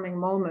performing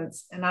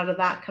moments. And out of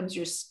that comes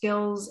your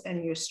skills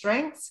and your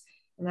strengths.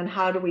 And then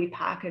how do we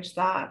package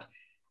that?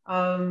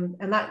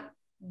 And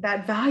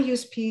that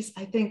values piece,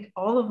 I think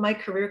all of my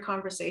career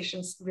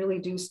conversations really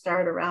do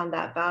start around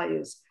that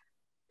values.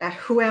 That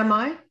who am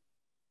I?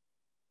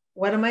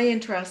 What am I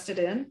interested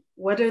in?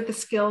 What are the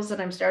skills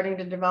that I'm starting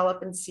to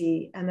develop and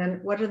see? And then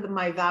what are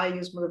my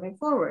values moving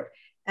forward?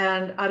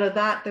 And out of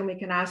that, then we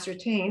can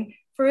ascertain,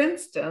 for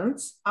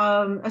instance,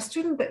 a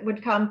student that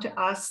would come to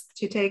us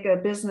to take a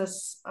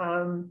business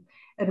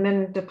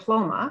admin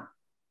diploma,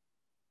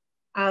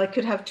 I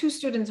could have two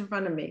students in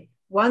front of me.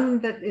 One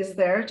that is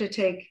there to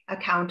take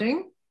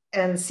accounting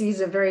and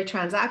sees it very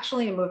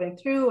transactionally and moving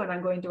through, and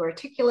I'm going to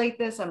articulate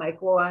this. I might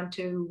go on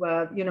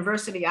to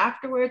university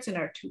afterwards in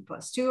our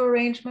 2+2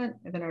 arrangement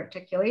with an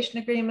articulation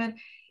agreement.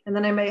 And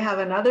then I may have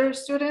another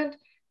student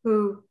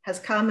who has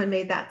come and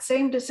made that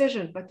same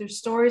decision, but their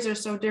stories are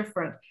so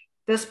different.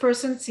 This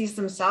person sees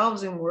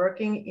themselves in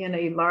working in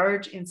a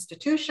large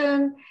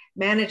institution,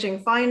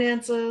 managing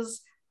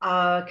finances,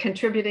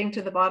 contributing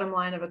to the bottom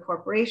line of a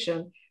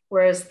corporation,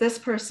 whereas this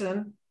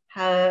person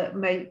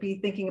might be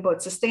thinking about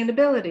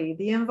sustainability,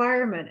 the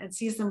environment, and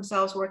sees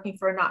themselves working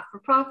for a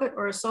not-for-profit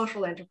or a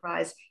social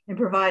enterprise and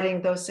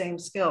providing those same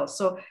skills.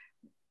 So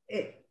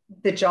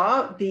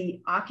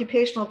the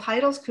occupational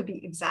titles could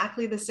be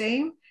exactly the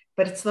same,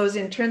 but it's those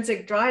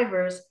intrinsic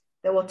drivers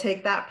that will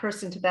take that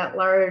person to that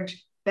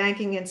large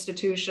banking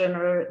institution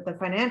or the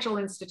financial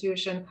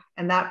institution,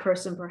 and that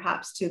person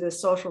perhaps to the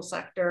social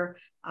sector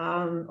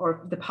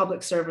or the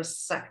public service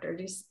sector.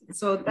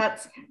 So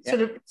that's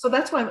so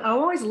that's why I'm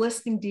always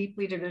listening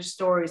deeply to their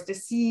stories to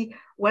see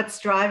what's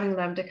driving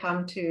them to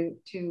come to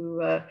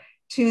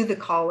the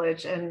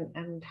college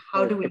and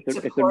how do we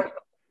support them.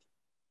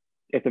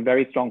 It's a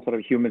very strong sort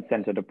of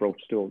human-centered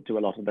approach to a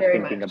lot of the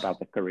thinking about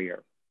the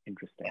career.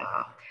 Interesting.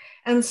 Yeah.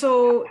 And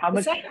so how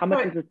much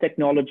does the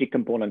technology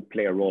component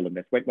play a role in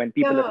this? When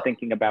people are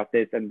thinking about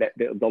this and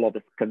there's a lot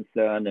of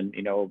concern and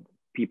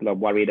people are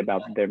worried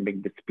about them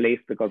being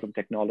displaced because of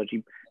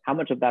technology, how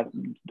much of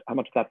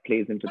that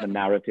plays into the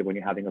narrative when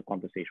you're having a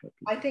conversation with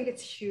people? I think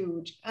it's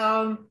huge.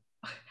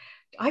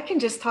 I can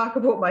just talk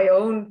about my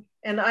own,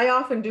 and I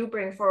often do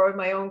bring forward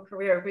my own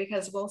career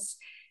because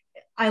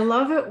I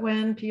love it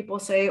when people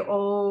say,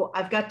 oh,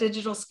 I've got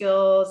digital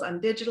skills, I'm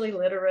digitally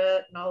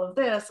literate and all of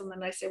this. And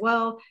then I say,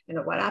 well,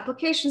 what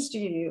applications do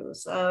you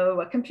use?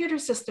 What computer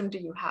system do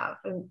you have?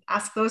 And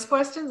ask those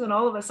questions. And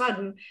all of a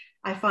sudden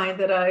I find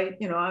that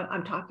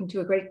I'm talking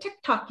to a great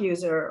TikTok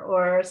user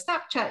or a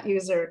Snapchat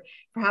user.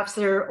 Perhaps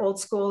they're old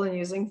school and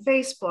using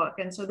Facebook.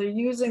 And so they're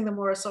using the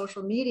more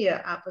social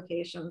media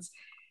applications.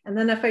 And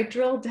then if I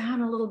drill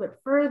down a little bit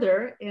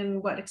further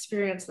in what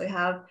experience they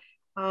have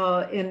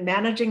in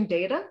managing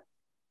data,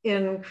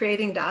 in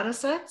creating data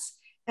sets,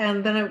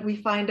 and then we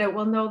find out,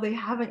 well, no, they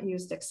haven't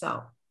used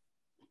Excel.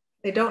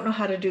 They don't know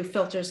how to do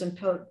filters and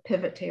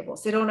pivot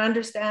tables. They don't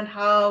understand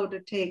how to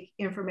take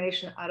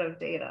information out of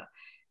data,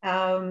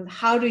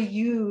 how to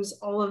use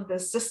all of the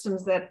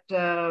systems that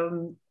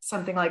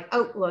something like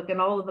Outlook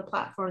and all of the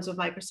platforms of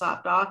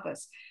Microsoft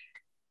Office.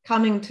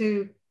 Coming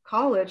to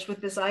college with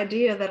this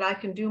idea that I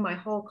can do my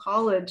whole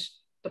college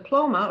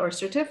diploma or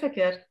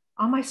certificate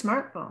on my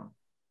smartphone.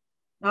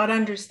 Not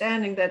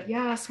understanding that,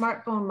 yeah, a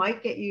smartphone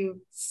might get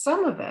you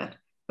some of it,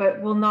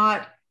 but will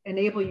not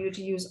enable you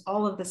to use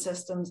all of the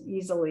systems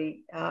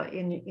easily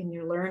in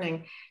your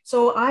learning.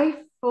 So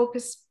I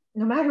focus,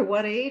 no matter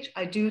what age,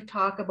 I do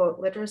talk about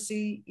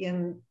literacy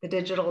in the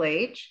digital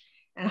age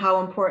and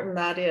how important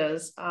that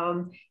is.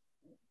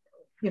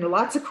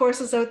 lots of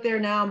courses out there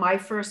now. My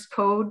first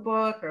code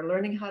book, or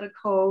learning how to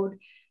code,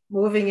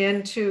 moving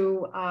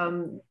into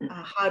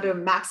how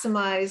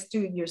to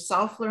do your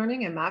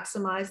self-learning and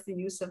maximize the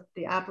use of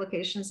the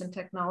applications and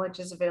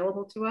technologies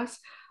available to us.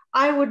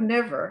 I would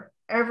never,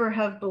 ever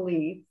have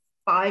believed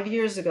 5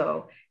 years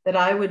ago that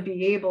I would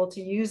be able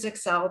to use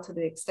Excel to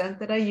the extent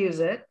that I use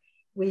it.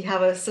 We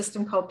have a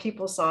system called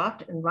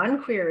PeopleSoft and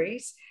run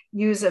queries,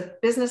 use a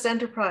business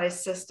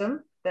enterprise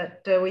system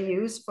that we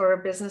use for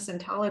business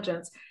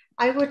intelligence.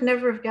 I would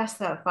never have guessed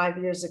that 5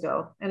 years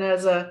ago. And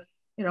as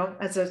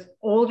an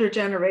older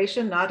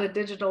generation, not a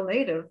digital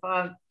native,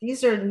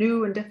 these are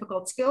new and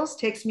difficult skills.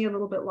 Takes me a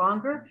little bit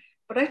longer,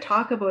 but I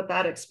talk about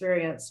that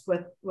experience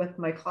with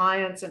my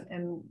clients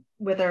and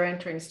with our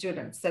entering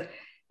students, that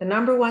the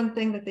number one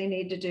thing that they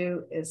need to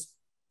do is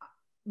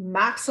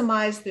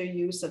maximize their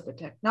use of the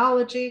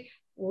technology,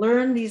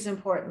 learn these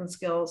important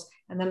skills,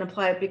 and then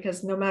apply it,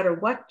 because no matter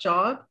what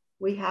job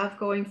we have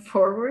going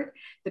forward,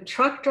 the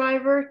truck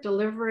driver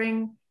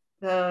delivering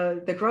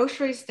the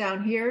groceries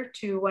down here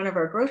to one of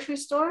our grocery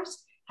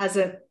stores has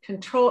a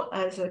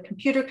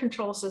computer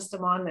control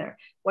system on there.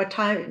 What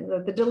time,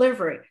 the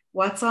delivery,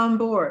 what's on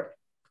board,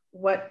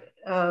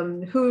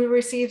 who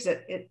receives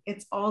it.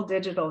 It's all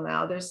digital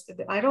now.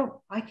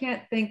 I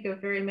can't think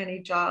of very many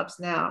jobs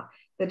now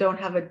that don't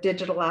have a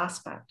digital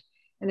aspect.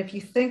 And if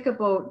you think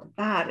about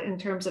that in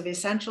terms of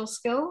essential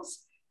skills,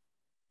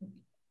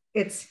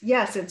 it's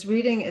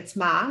reading, it's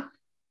math,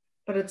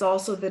 but it's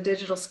also the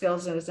digital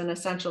skills as an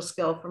essential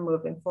skill for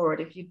moving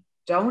forward. If you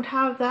don't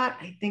have that,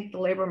 I think the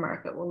labor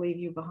market will leave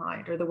you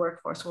behind, or the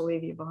workforce will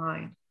leave you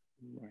behind.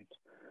 Right.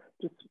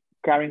 Just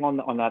carrying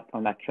on that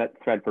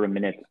thread for a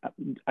minute,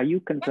 are you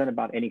concerned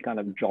about any kind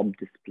of job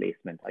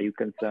displacement? Are you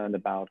concerned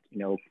about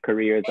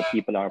careers that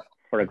people are,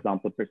 for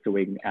example,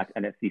 pursuing at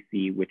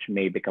NSCC, which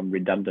may become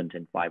redundant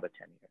in 5 or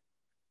 10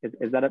 years?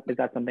 Is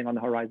that something on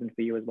the horizon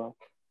for you as well?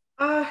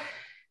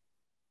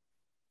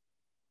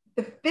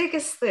 The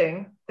biggest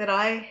thing that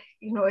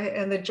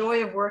and the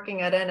joy of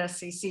working at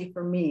NSCC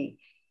for me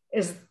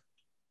is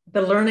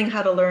the learning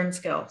how to learn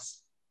skills.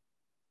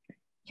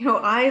 When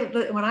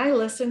I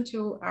listen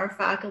to our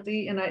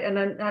faculty, and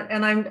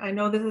I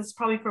know this is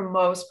probably for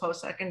most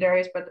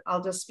post-secondaries, but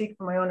I'll just speak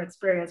from my own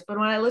experience. But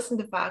when I listen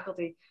to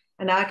faculty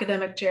and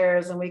academic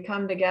chairs, and we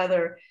come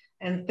together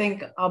and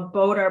think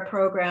about our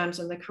programs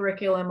and the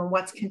curriculum and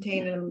what's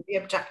contained in the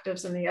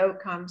objectives and the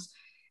outcomes,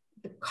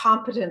 the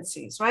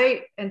competencies,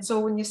 right? And so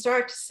when you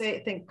start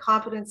to think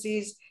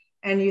competencies,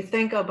 and you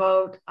think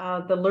about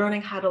the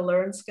learning how to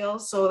learn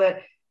skills, so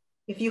that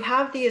if you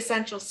have the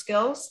essential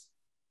skills,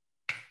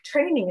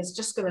 training is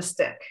just going to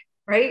stick,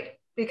 right?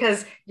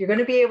 Because you're going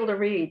to be able to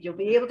read, you'll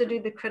be able to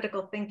do the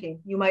critical thinking.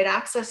 You might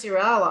access your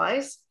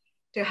allies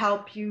to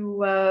help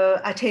you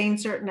attain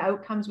certain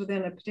outcomes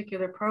within a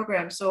particular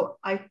program. So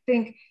I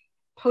think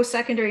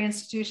post-secondary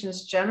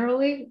institutions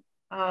generally,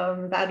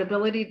 that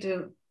ability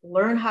to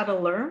learn how to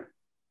learn,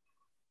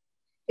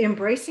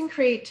 embracing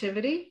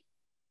creativity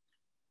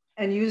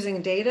and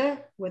using data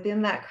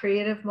within that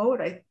creative mode,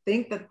 I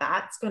think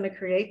that's going to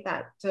create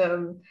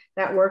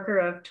that worker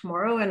of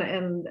tomorrow.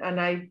 And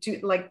I do,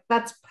 like,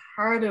 that's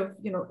part of,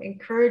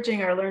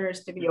 encouraging our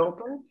learners to be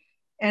open,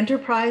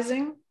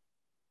 enterprising,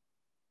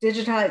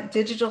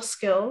 digital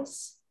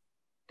skills,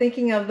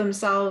 thinking of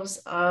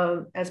themselves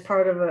as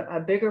part of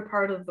a bigger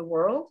part of the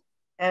world,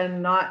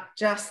 and not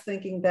just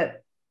thinking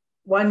that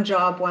one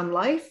job, one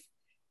life,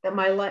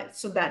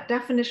 so that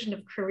definition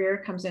of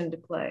career comes into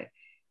play.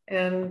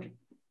 And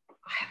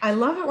I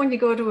love it when you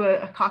go to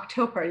a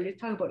cocktail party, you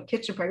talk about a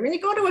kitchen party. When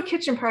you go to a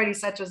kitchen party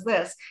such as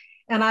this,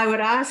 and I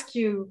would ask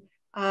you,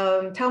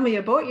 tell me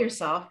about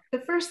yourself, the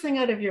first thing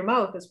out of your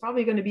mouth is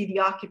probably going to be the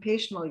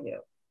occupational you.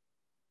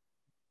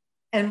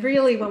 And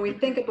really, when we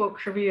think about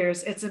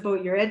careers, it's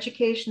about your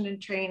education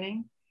and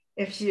training,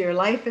 if your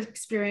life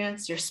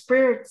experience, your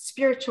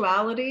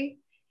spirituality,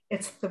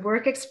 it's the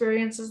work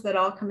experiences that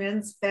all come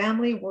in,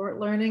 family, work,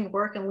 learning,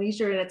 work and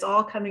leisure, and it's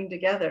all coming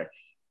together.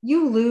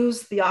 You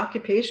lose the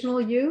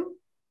occupational you,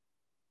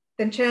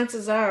 then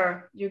chances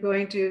are you're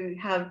going to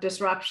have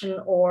disruption,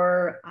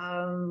 or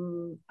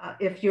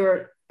if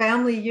your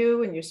family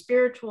you and your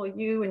spiritual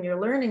you and your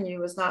learning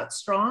you is not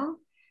strong,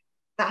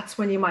 that's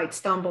when you might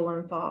stumble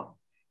and fall.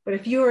 But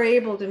if you are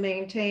able to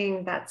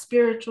maintain that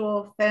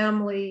spiritual,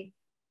 family,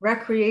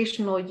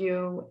 recreational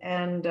you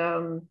and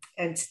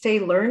stay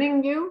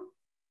learning you,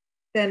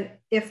 then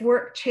if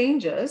work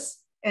changes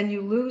and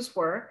you lose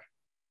work,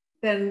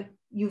 then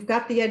you've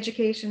got the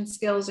education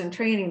skills and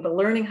training, the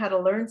learning how to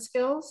learn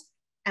skills,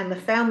 and the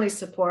family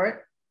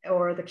support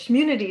or the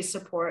community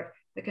support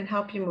that can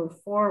help you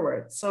move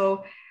forward.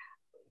 So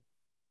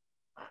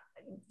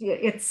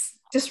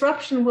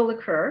disruption will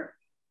occur,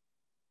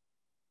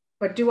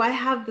 but do I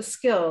have the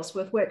skills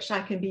with which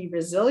I can be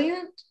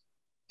resilient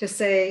to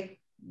say,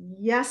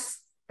 yes,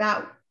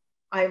 that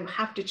I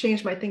have to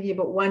change my thinking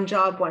about one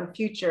job, one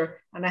future.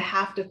 And I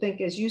have to think,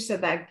 as you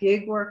said, that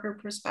gig worker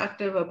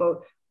perspective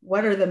about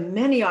what are the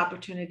many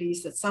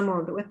opportunities that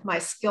someone with my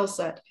skill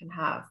set can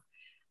have.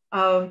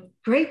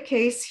 Great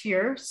case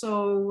here.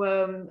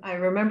 So I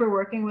remember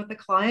working with a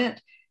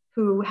client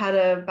who had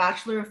a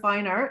Bachelor of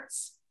Fine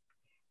Arts,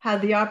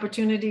 had the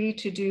opportunity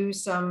to do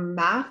some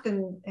math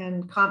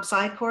and comp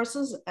sci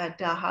courses at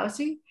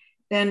Dalhousie,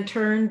 then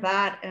turned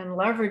that and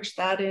leveraged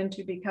that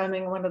into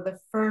becoming one of the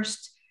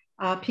first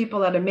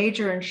people at a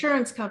major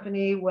insurance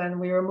company when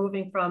we were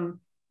moving from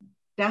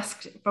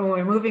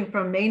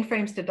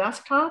mainframes to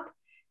desktop.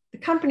 The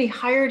company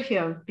hired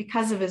him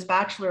because of his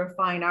Bachelor of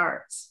Fine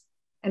Arts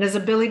and his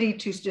ability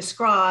to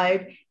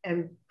describe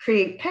and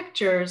create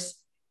pictures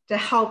to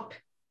help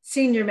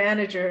senior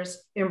managers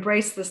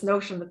embrace this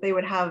notion that they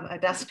would have a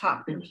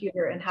desktop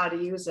computer and how to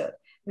use it.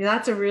 I mean,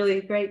 that's a really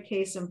great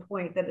case in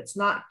point, that it's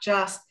not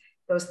just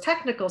those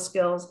technical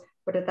skills,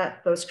 but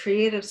that those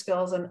creative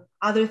skills and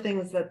other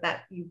things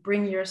that you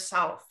bring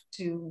yourself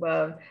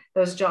to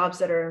those jobs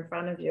that are in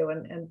front of you,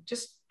 and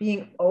just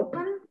being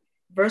open,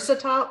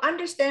 versatile,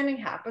 understanding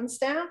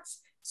happenstance.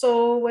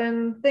 So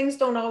when things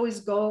don't always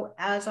go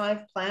as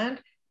I've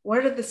planned,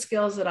 what are the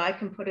skills that I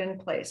can put in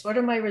place? What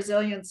are my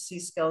resiliency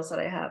skills that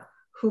I have?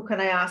 Who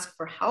can I ask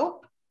for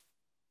help?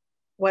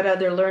 What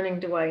other learning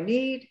do I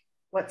need?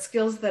 What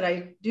skills that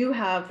I do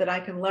have that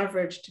I can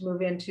leverage to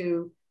move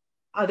into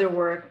other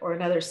work or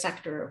another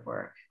sector of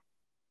work?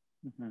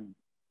 Mm-hmm.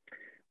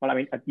 Well, I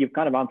mean, you've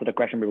kind of answered a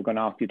question we were going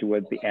to ask you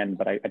towards the end,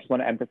 but I just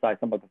want to emphasize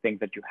some of the things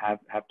that you have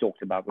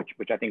talked about,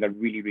 which I think are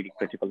really, really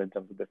critical in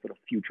terms of the sort of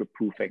future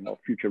proofing or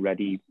future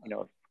ready,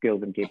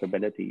 skills and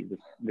capabilities.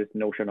 This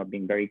notion of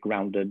being very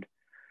grounded,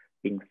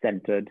 being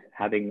centered,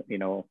 having,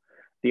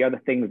 the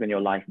other things in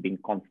your life being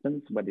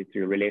constant, whether it's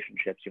your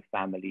relationships, your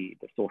family,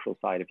 the social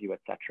side of you,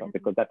 etc.,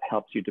 because that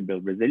helps you to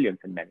build resilience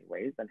in many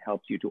ways and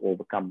helps you to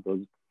overcome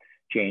those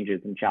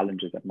changes and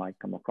challenges that might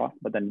come across,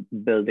 but then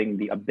building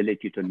the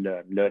ability to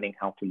learn, learning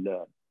how to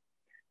learn,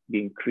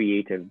 being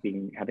creative,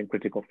 having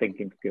critical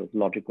thinking skills,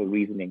 logical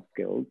reasoning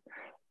skills.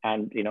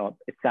 And,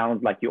 it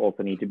sounds like you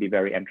also need to be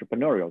very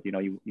entrepreneurial.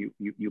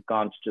 You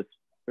can't just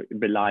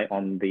rely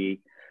on the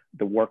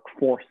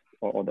workforce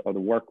or the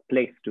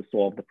workplace to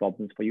solve the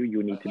problems for you.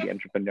 You need to be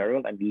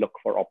entrepreneurial and look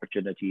for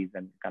opportunities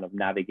and kind of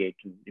navigate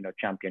and,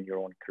 champion your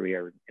own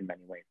career in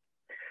many ways.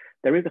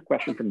 There is a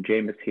question from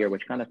James here,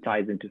 which kind of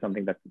ties into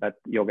something that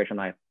Yogesh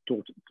and I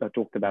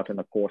talked about in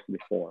the course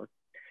before.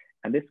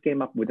 And this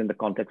came up within the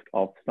context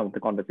of some of the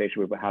conversation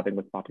we were having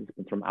with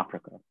participants from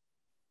Africa.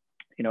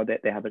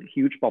 They have a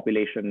huge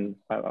population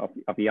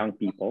of young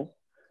people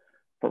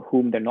for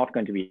whom they're not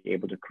going to be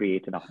able to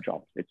create enough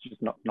jobs. It's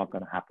just not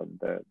going to happen.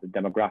 The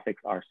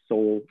demographics are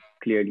so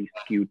clearly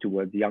skewed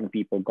towards young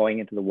people going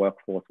into the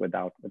workforce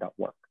without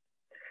work.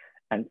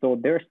 And so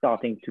they're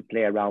starting to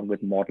play around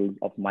with models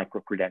of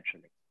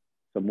micro-credentialing.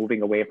 So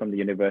moving away from the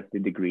university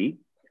degree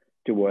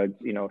towards,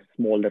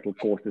 small little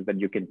courses that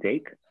you can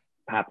take,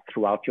 perhaps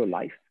throughout your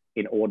life,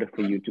 in order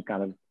for you to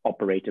kind of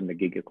operate in the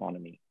gig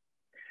economy.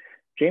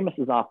 James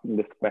is asking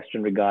this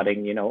question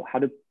regarding, how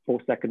do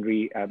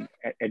post-secondary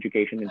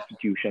education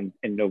institutions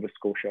in Nova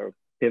Scotia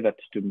pivot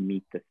to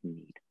meet this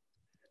need?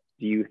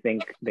 Do you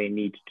think they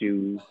need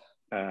to,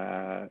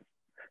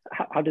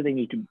 how do they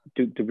need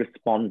to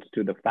respond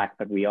to the fact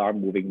that we are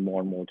moving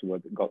more and more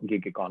towards the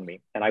gig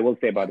economy? And I will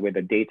say, by the way,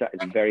 the data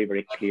is very,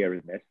 very clear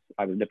in this.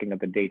 I was looking at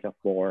the data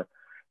for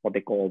what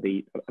they call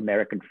the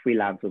American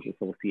Freelancers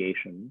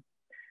Association.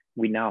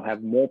 We now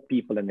have more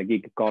people in the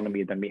gig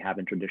economy than we have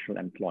in traditional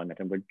employment.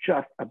 And we're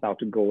just about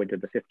to go into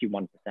the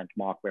 51%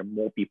 mark where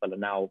more people are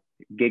now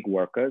gig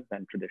workers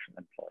than traditional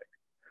employed.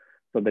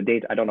 So the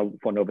data, I don't know,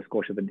 for Nova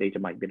Scotia, the data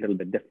might be a little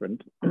bit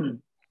different.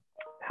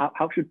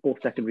 How should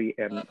post-secondary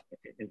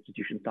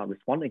institutions start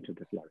responding to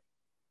this, Laurie?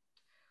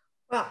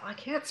 Well, I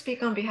can't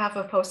speak on behalf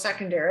of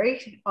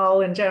post-secondary, all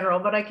in general,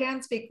 but I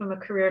can speak from a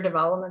career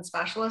development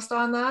specialist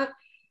on that.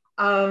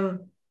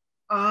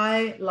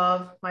 I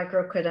love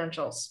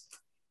micro-credentials.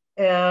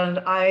 And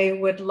I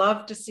would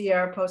love to see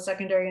our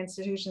post-secondary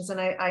institutions.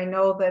 And I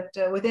know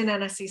that within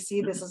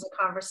NSCC, this is a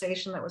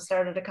conversation that was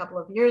started a couple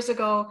of years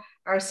ago.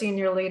 Our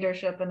senior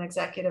leadership and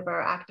executive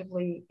are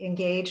actively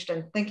engaged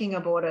and thinking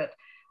about it,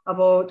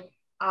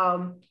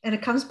 and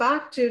it comes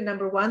back to,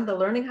 number one, the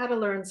learning how to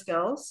learn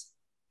skills.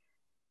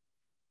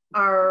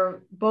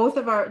 Both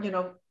of our,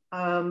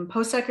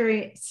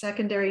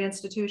 post-secondary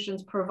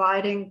institutions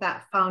providing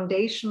that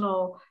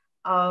foundational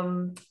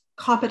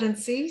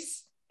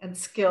competencies and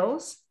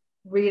skills,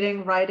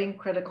 reading, writing,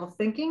 critical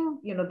thinking,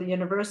 the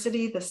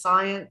university, the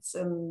science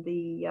and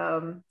the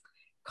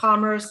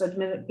commerce,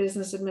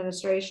 business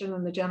administration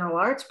and the general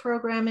arts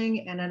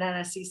programming. And at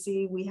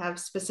NSCC, we have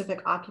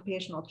specific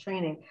occupational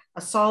training,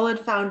 a solid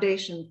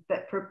foundation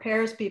that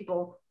prepares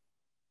people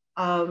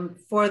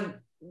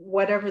for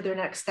whatever their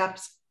next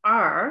steps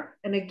are.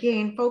 And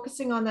again,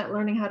 focusing on that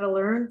learning how to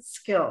learn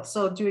skill.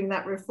 So doing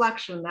that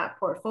reflection, that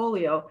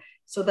portfolio,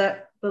 so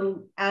that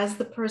as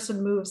the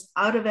person moves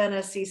out of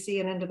NSCC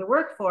and into the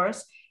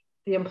workforce,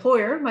 the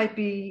employer might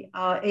be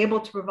able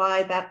to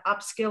provide that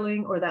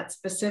upskilling or that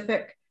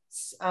specific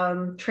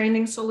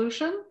training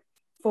solution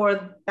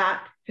for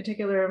that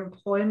particular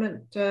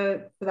employment,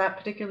 for that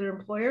particular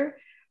employer.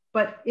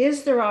 But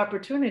is there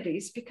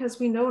opportunities? Because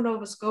we know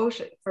Nova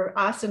Scotia, for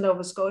us in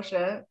Nova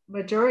Scotia,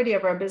 majority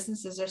of our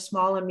businesses are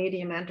small and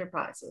medium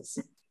enterprises.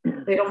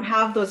 They don't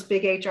have those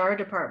big HR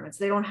departments.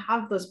 They don't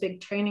have those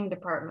big training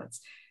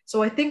departments.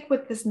 So I think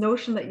with this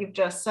notion that you've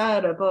just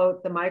said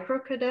about the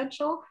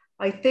micro-credential,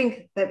 I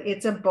think that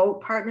it's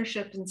about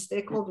partnerships and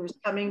stakeholders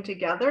coming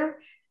together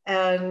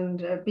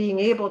and being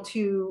able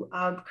to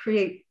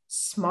create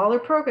smaller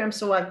programs.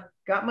 So I've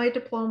got my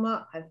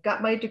diploma, I've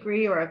got my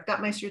degree, or I've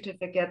got my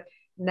certificate.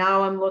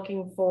 Now I'm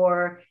looking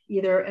for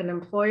either an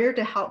employer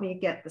to help me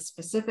get the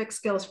specific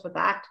skills for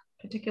that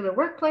particular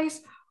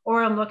workplace,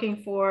 or I'm looking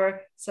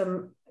for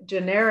some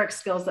generic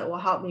skills that will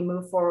help me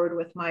move forward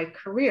with my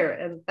career.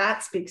 And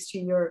that speaks to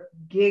your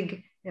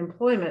gig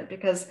employment,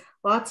 because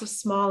lots of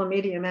small and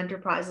medium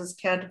enterprises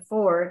can't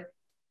afford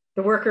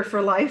the worker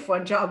for life,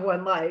 one job,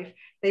 one life.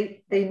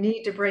 They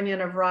need to bring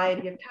in a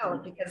variety of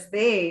talent, because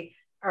they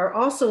are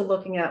also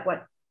looking at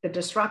what the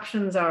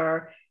disruptions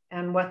are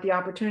and what the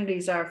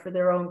opportunities are for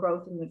their own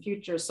growth in the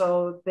future.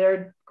 So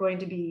they're going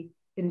to be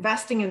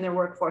investing in their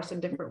workforce in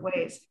different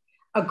ways.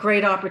 A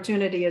great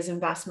opportunity is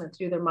investment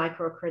through their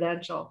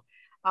micro-credential.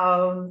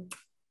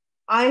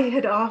 I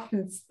had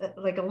often,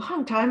 like a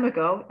long time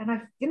ago,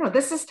 and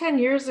this is 10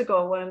 years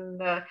ago when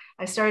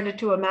I started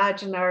to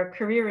imagine our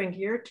career and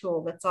gear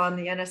tool that's on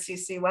the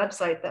NSCC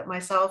website that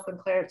myself and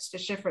Clarence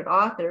DeSchiffert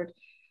authored.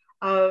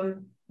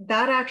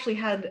 That actually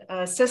had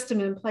a system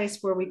in place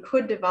where we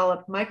could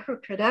develop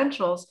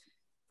micro-credentials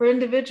for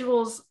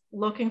individuals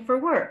looking for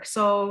work.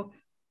 So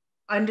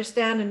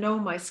understand and know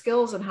my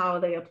skills and how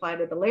they apply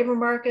to the labor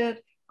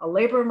market, a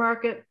labor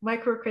market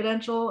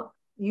micro-credential,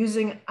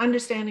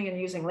 understanding and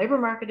using labor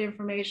market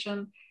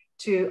information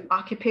to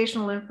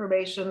occupational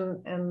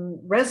information and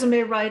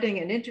resume writing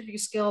and interview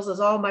skills as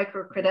all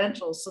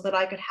micro-credentials, so that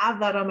I could have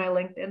that on my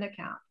LinkedIn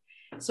account.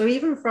 So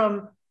even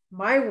from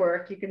my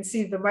work, you can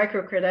see the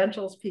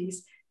micro-credentials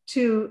piece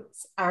to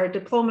our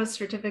diploma,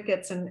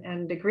 certificates,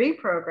 and degree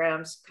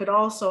programs could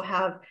also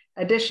have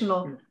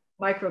additional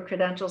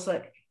micro-credentials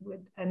that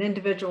an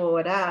individual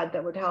would add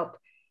that would help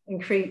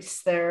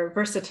increase their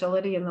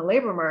versatility in the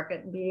labor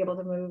market and be able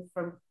to move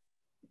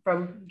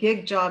from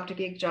gig job to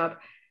gig job.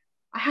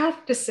 I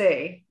have to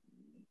say,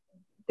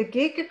 the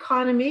gig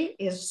economy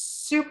is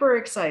super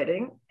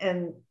exciting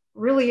and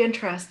really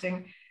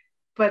interesting,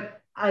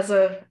 but as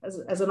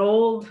an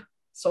old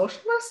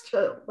socialist,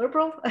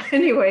 liberal,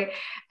 anyway,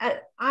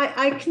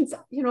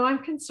 I'm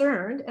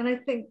concerned, and I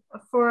think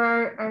for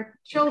our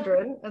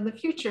children and the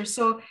future.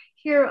 So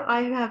here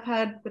I have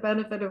had the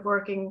benefit of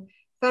working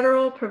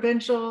federal,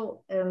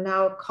 provincial, and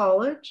now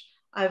college.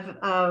 I've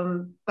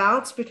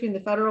bounced between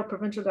the federal,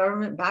 provincial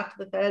government, back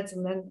to the feds,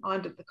 and then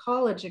on to the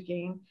college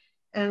again.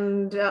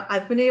 And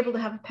I've been able to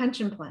have a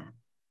pension plan.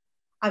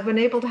 I've been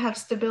able to have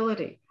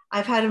stability.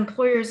 I've had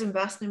employers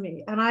invest in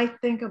me. And I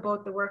think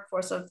about the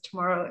workforce of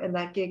tomorrow in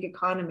that gig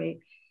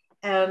economy.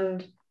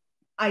 And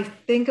I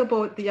think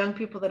about the young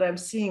people that I'm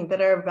seeing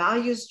that are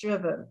values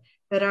driven,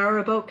 that are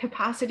about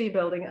capacity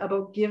building,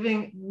 about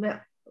giving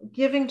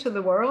to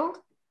the world.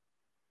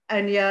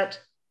 And yet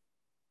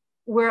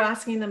we're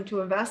asking them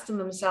to invest in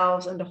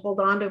themselves and to hold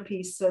on to a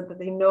piece so that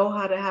they know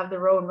how to have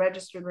their own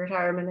registered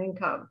retirement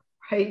income,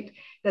 right?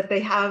 That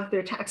they have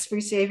their tax-free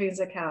savings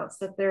accounts,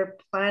 that they're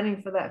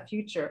planning for that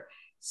future.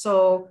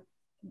 So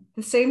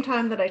the same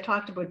time that I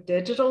talked about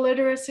digital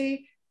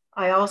literacy,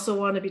 I also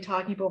want to be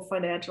talking about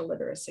financial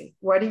literacy.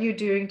 What are you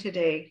doing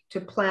today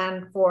to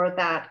plan for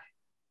that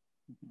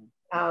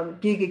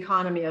gig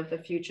economy of the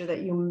future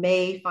that you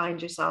may find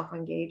yourself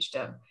engaged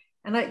in?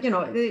 And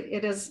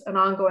it is an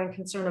ongoing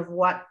concern of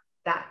what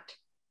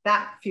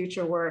that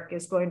future work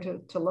is going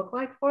to look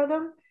like for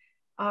them.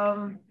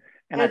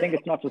 And I think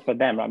it's not just for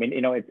them. I mean,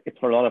 it's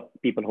for a lot of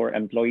people who are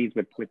employees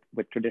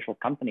with traditional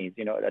companies.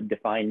 A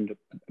defined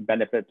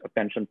benefit or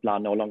pension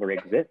plan no longer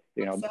exists.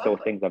 Exactly. Those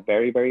things are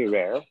very, very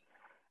rare.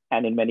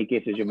 And in many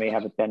cases, you may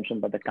have a pension,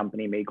 but the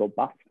company may go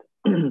bust.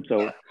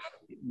 So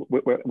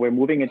we're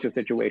moving into a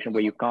situation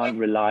where you can't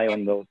rely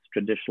on those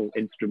traditional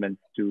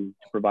instruments to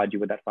provide you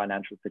with that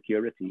financial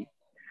security.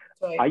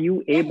 Right. Are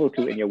you able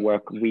to, in your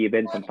work, weave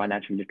in some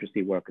financial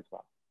literacy work as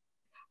well?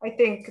 I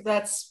think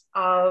that's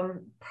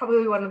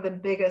probably one of the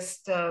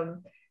biggest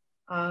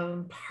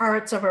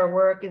parts of our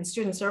work in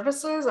student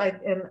services.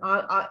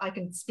 I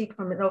can speak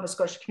from Nova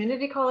Scotia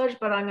Community College,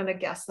 but I'm going to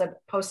guess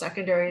that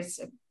post-secondaries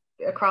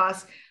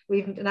across,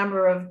 we have a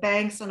number of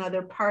banks and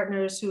other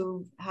partners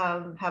who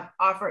have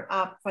offered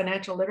up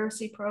financial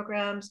literacy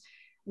programs.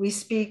 We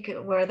speak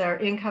with our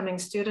incoming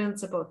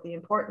students about the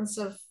importance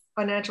of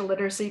financial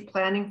literacy,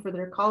 planning for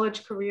their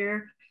college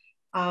career,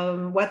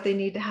 what they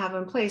need to have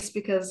in place,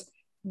 because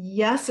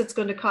yes, it's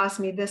going to cost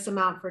me this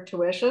amount for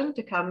tuition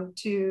to come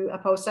to a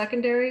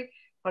post-secondary,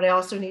 but I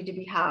also need to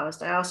be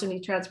housed. I also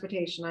need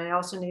transportation. I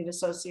also need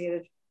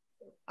associated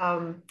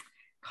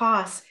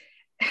costs.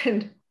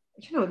 And,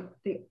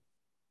 the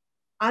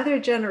other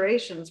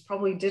generations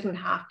probably didn't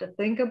have to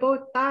think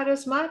about that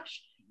as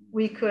much.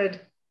 We could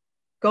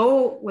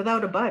go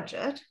without a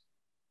budget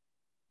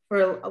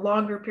for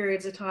longer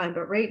periods of time.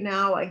 But right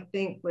now, I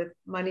think with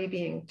money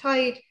being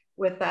tight,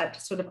 with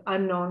that sort of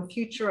unknown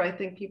future, I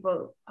think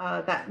people,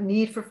 that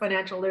need for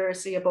financial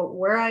literacy about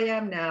where I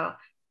am now,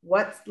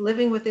 what's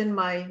living within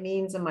my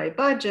means and my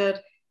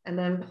budget, and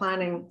then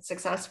planning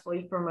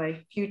successfully for my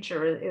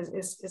future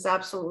is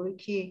absolutely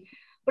key.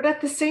 But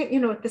at the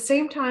same, at the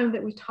same time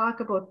that we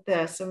talk about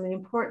this and the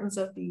importance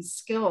of these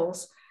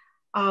skills,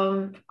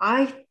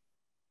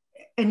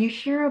 and you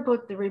hear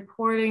about the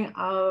reporting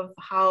of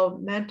how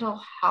mental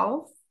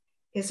health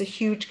is a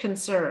huge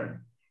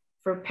concern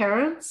for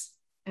parents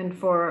and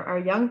for our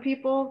young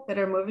people that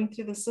are moving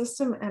through the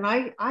system. And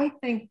I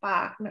think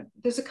back,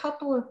 there's a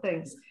couple of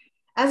things.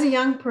 As a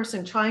young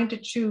person trying to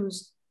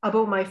choose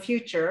about my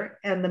future,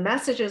 and the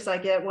messages I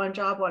get, one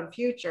job, one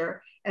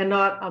future, and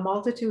not a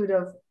multitude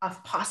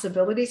of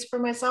possibilities for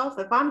myself.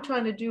 If I'm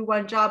trying to do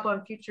one job,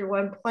 one future,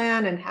 one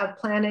plan, and have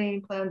plan A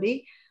and plan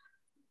B,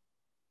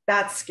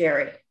 that's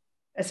scary,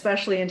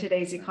 especially in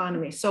today's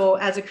economy. So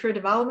as a career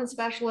development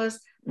specialist,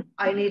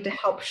 I need to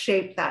help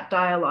shape that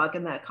dialogue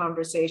and that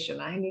conversation.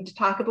 I need to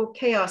talk about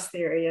chaos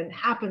theory and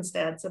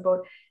happenstance,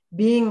 about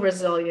being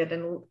resilient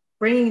and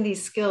bringing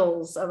these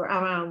skills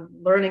around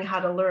learning how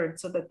to learn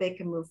so that they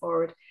can move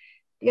forward.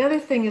 The other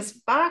thing is,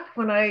 back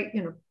when I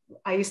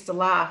used to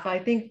laugh. I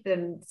think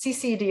the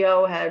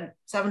CCDO had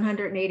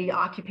 780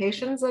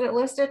 occupations that it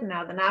listed. And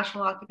now the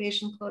National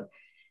Occupation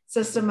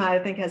System, I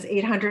think, has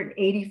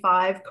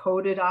 885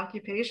 coded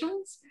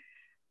occupations.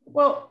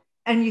 Well,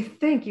 and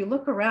you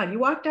look around, you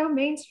walk down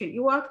Main Street,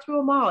 you walk through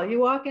a mall, you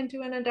walk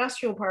into an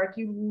industrial park,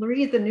 you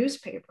read the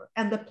newspaper,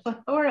 and the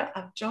plethora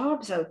of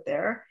jobs out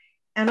there.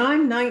 And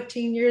I'm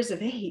 19 years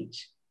of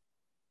age.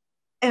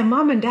 And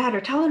mom and dad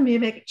are telling me to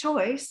make a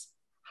choice.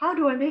 How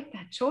do I make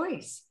that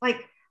choice?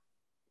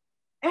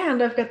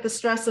 And I've got the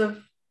stress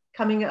of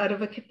coming out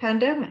of a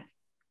pandemic.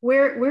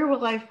 Where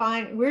do I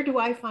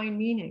find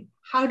meaning?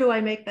 How do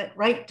I make that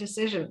right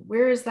decision?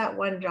 Where is that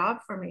one job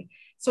for me?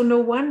 So no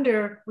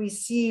wonder we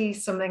see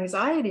some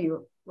anxiety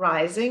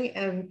rising,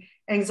 and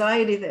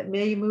anxiety that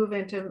may move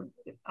into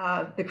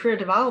the career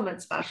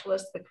development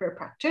specialist, the career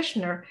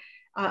practitioner,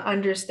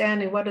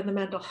 understanding what are the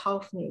mental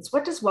health needs?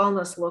 What does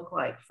wellness look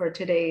like for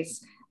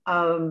today's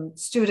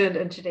student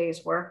and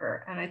today's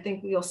worker? And I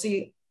think you'll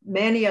see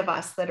many of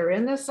us that are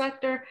in this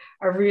sector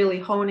are really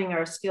honing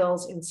our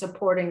skills in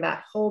supporting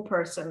that whole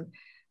person,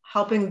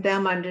 helping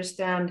them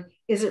understand,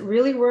 is it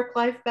really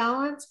work-life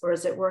balance or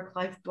is it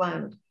work-life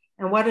blend?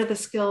 And what are the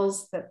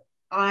skills that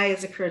I,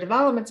 as a career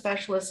development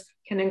specialist,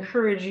 can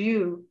encourage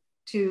you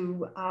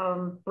to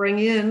bring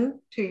in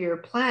to your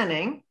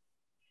planning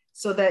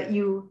so that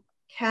you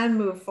can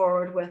move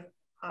forward with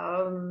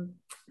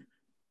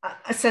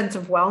a sense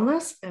of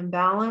wellness and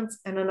balance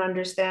and an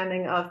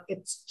understanding of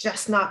it's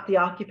just not the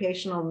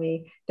occupational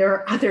me. There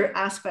are other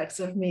aspects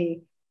of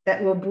me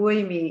that will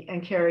buoy me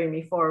and carry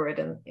me forward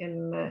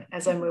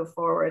as I move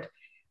forward.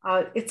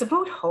 It's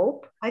about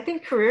hope. I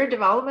think career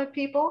development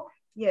people,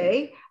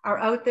 are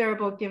out there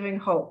about giving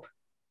hope,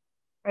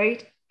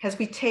 right? Because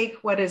we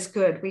take what is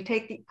good, we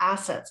take the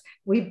assets,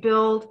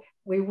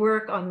 we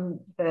work on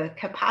the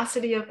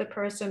capacity of the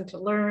person to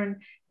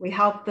learn. We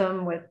help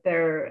them with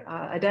their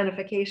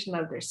identification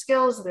of their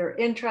skills, their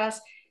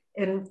interests,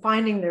 in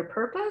finding their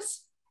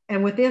purpose.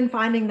 And within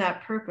finding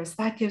that purpose,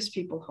 that gives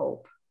people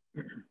hope.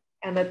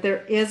 And that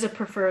there is a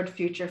preferred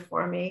future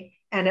for me.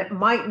 And it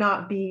might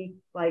not be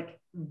like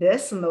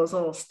this and those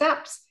little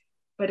steps,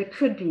 but it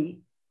could be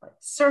like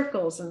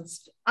circles and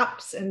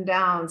ups and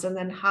downs. And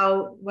then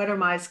what are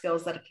my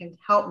skills that can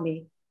help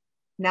me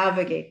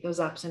navigate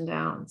those ups and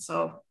downs?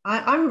 So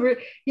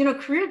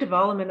career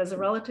development is a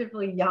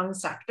relatively young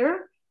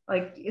sector.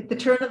 Like at the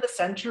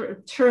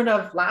turn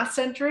of last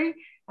century,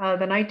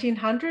 the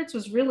 1900s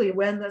was really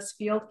when this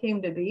field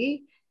came to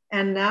be.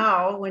 And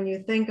now when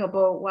you think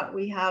about what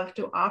we have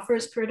to offer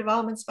as career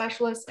development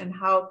specialists and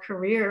how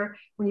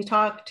when you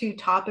talk to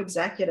top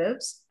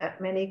executives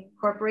at many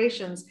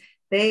corporations,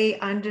 they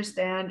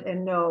understand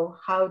and know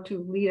how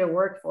to lead a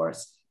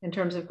workforce in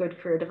terms of good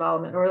career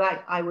development, or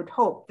I would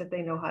hope that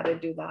they know how to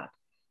do that.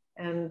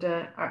 And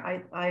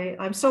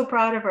I'm so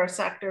proud of our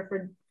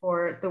sector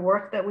for the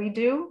work that we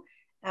do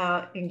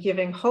in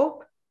giving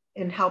hope,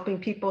 in helping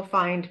people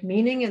find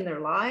meaning in their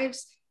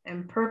lives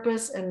and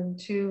purpose, and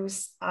to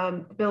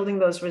building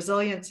those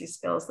resiliency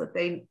skills that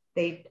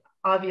they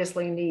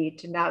obviously need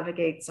to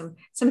navigate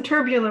some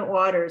turbulent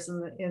waters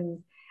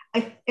and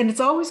it's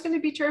always going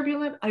to be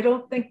turbulent. I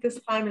don't think this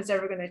time is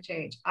ever going to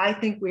change. I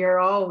think we are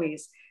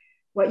always,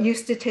 what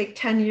used to take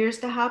 10 years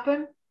to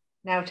happen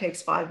now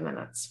takes 5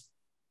 minutes.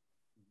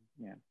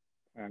 Yeah,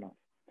 fair enough.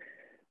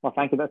 Well,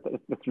 thank you.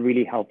 That's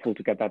really helpful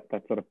to get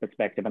that sort of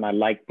perspective. And I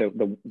like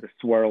the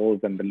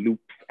swirls and the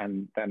loops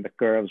and the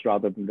curves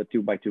rather than the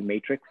 2x2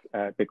 matrix,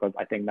 because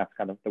I think that's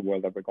kind of the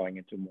world that we're going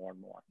into more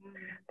and more.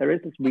 There is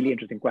this really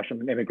interesting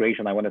question on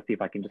immigration. I want to see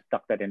if I can just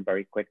tuck that in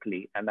very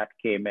quickly. And that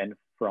came in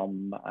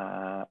from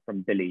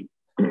Billy.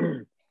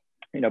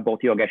 Both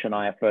Yogesh and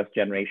I are first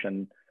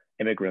generation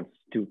immigrants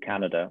to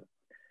Canada.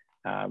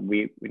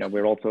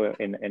 We're also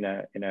in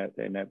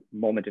a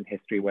moment in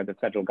history where the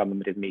federal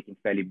government is making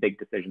fairly big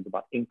decisions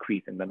about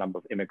increasing the number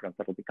of immigrants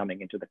that will be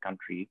coming into the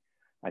country.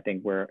 I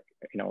think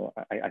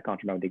I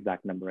can't remember the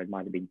exact number. It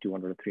might have been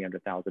 200 or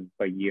 300,000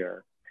 per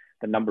year.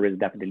 The number is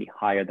definitely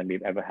higher than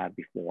we've ever had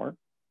before.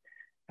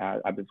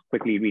 I was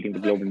quickly reading the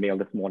Globe and Mail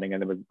this morning,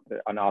 and there was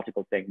an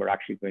article saying we're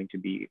actually going to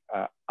be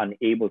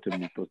unable to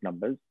meet those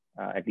numbers,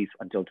 at least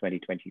until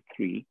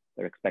 2023.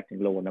 They're expecting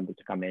lower numbers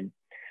to come in.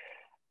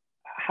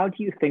 How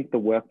do you think the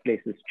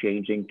workplace is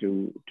changing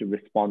to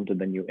respond to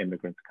the new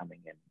immigrants coming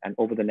in? And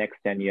over the next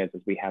 10 years,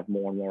 as we have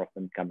more and more of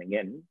them coming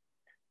in,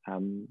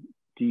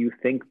 do you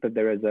think that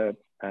there is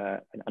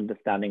an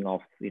understanding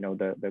of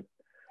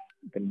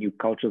the new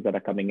cultures that are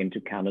coming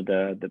into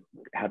Canada,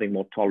 having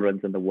more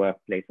tolerance in the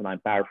workplace? And I'm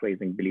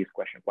paraphrasing Billy's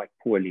question quite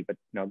poorly, but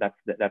that's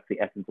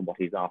the essence of what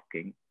he's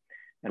asking.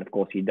 And of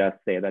course, he does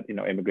say that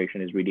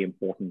immigration is really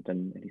important,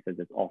 and he says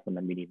it's awesome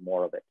and we need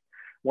more of it.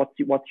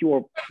 What's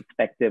your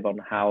perspective on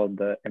how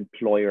the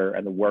employer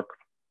and the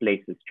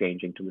workplace is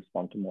changing to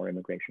respond to more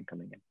immigration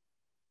coming in?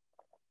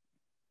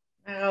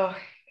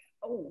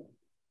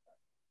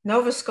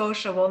 Nova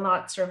Scotia will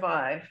not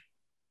survive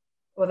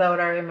without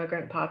our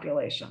immigrant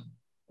population.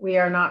 We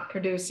are not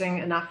producing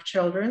enough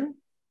children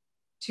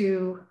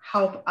to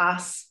help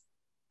us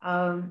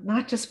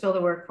not just build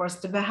a workforce,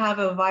 to have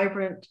a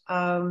vibrant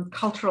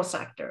cultural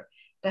sector,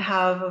 to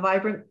have a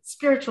vibrant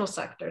spiritual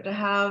sector, to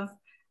have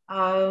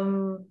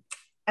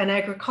an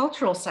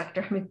agricultural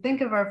sector. I mean,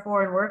 think of our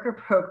foreign worker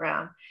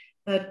program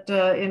that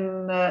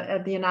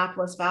at the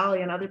Annapolis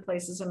Valley and other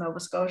places in Nova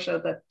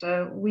Scotia,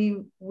 that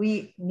we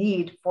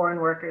need foreign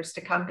workers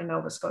to come to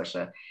Nova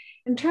Scotia.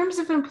 In terms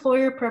of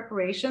employer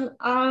preparation,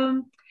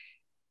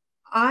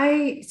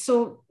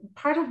 so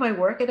part of my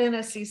work at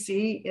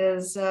NSCC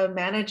is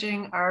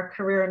managing our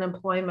career and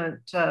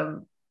employment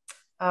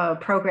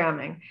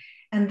programming.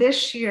 And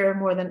this year,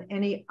 more than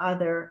any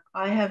other,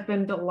 I have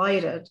been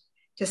delighted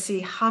to see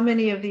how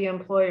many of the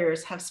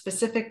employers have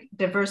specific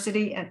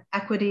diversity and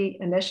equity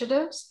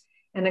initiatives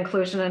and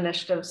inclusion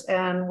initiatives,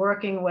 and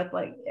working with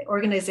like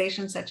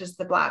organizations such as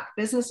the Black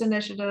Business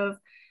Initiative,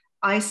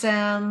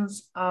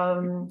 ISANS,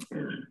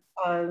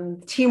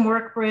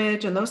 Teamwork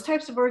Bridge, and those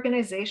types of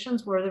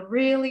organizations where they're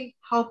really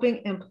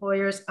helping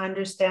employers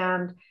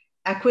understand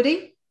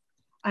equity,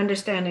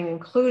 understanding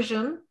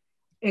inclusion,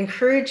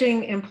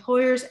 encouraging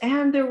employers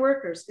and their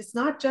workers. It's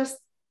not just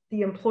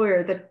the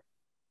employer,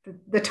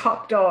 the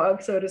top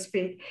dog, so to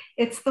speak.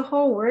 It's the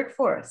whole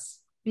workforce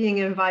being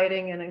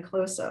inviting and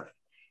inclusive,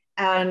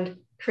 and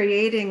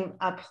creating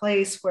a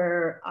place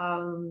where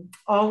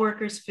all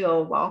workers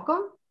feel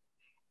welcome,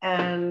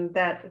 and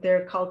that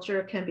their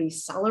culture can be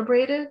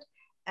celebrated,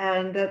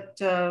 and that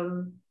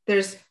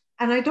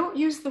and I don't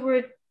use the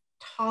word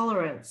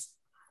tolerance,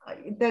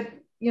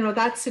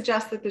 that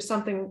suggests that there's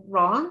something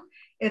wrong.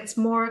 It's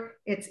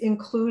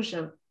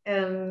inclusion,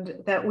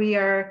 and that we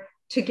are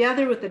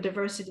together with the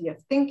diversity of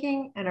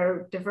thinking and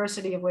our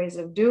diversity of ways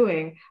of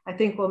doing, I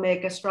think will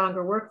make a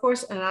stronger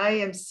workforce. And I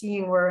am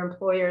seeing where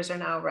employers are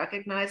now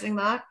recognizing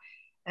that.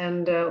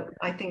 And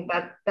I think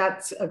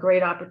that's a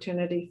great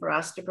opportunity for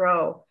us to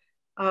grow.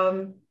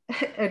 And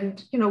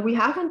we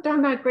haven't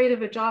done that great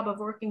of a job of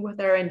working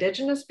with our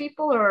Indigenous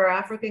people or our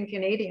African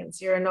Canadians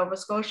here in Nova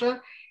Scotia.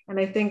 And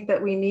I think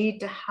that we need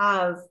to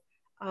have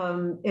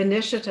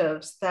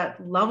initiatives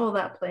that level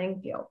that playing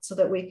field so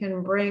that we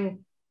can bring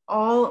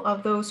all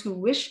of those who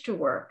wish to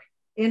work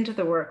into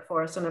the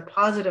workforce in a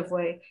positive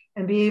way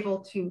and be able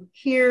to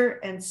hear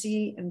and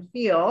see and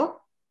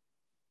feel.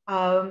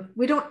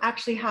 We don't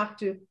actually have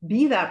to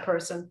be that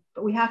person,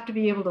 but we have to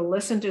be able to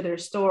listen to their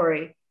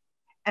story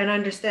and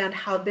understand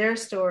how their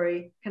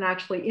story can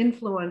actually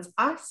influence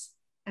us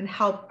and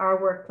help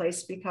our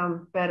workplace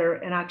become better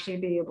and actually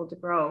be able to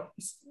grow.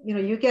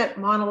 You get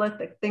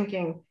monolithic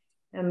thinking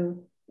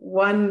and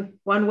one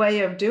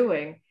way of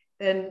doing,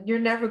 then you're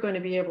never going to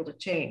be able to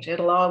change.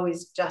 It'll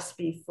always just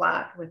be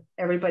flat with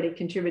everybody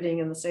contributing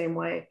in the same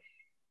way.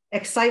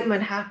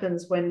 Excitement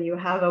happens when you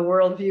have a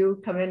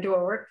worldview come into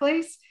a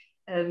workplace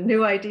and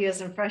new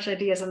ideas and fresh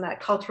ideas and that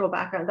cultural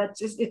background.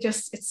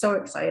 It's so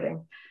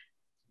exciting.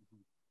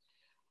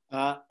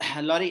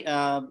 Laurie,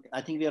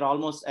 I think we are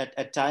almost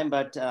at time,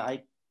 but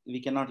we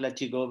cannot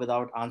let you go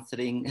without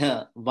answering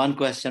one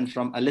question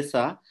from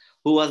Alyssa,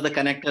 who was the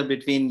connector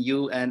between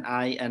you and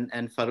I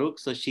and Farouk.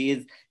 So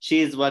she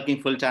is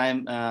working full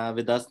time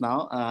with us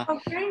now. Oh,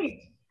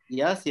 great.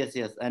 Yes.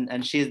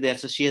 And she's there.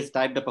 So she has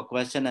typed up a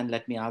question, and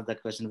let me ask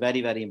that question.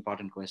 Very, very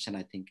important question,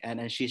 I think.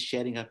 And she's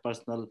sharing her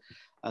personal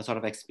sort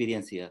of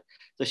experience here.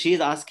 So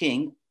she's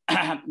asking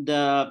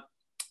the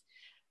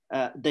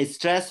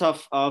stress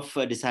of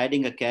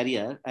deciding a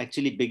career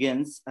actually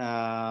begins,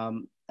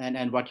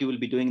 and what you will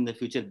be doing in the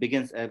future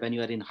begins when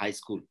you are in high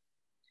school.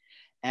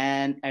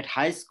 And at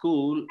high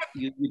school,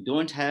 you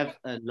don't have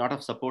a lot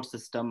of support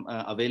system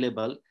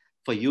available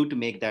for you to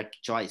make that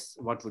choice,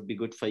 what would be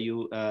good for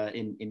you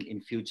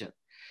in future.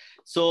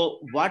 So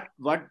what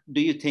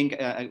do you think,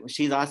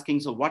 she's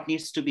asking, so what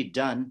needs to be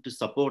done to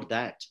support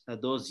that,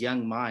 those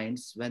young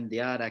minds when they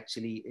are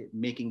actually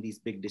making these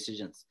big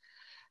decisions?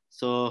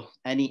 So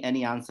any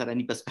answer,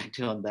 any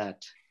perspective on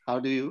that? How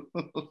do you?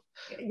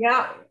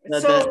 Yeah.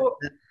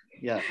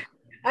 Yeah.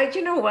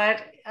 You know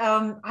what?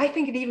 I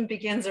think it even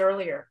begins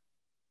earlier.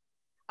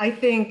 I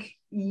think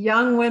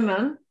young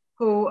women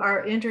who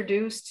are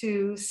introduced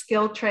to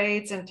skilled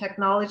trades and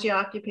technology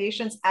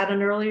occupations at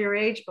an earlier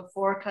age,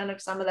 before kind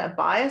of some of that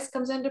bias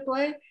comes into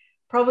play,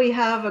 probably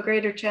have a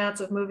greater chance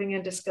of moving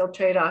into skilled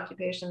trade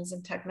occupations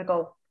and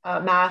technical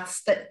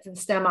math,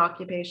 STEM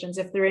occupations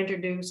if they're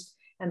introduced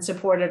and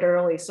supported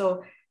early.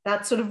 So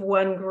that's sort of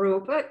one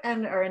group.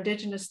 And our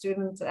Indigenous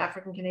students,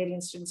 African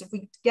Canadian students, if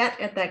we get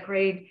at that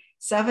grade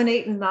 7,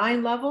 8, and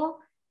 9 level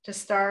to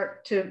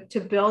start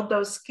to build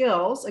those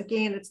skills,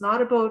 again, it's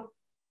not about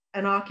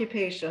an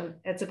occupation,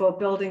 it's about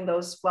building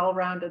those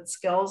well-rounded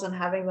skills and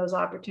having those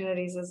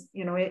opportunities as,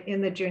 you know,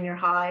 in the junior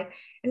high.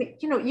 And,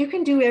 you know, you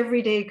can do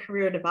everyday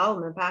career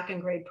development back in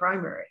grade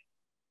primary,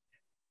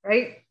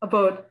 right?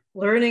 About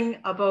learning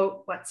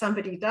about what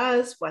somebody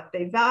does, what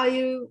they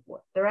value,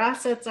 what their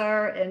assets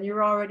are. And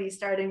you're already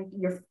starting,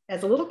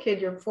 as a little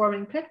kid, you're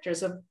forming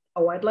pictures of,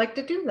 oh, I'd like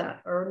to do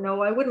that, or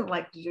no, I wouldn't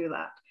like to do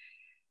that.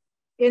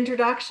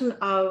 Introduction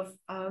of,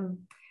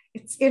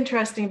 it's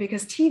interesting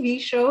because TV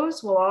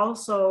shows will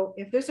also,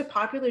 if there's a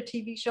popular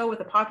TV show with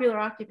a popular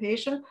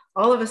occupation,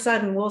 all of a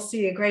sudden we'll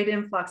see a great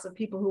influx of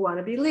people who want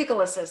to be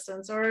legal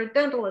assistants or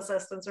dental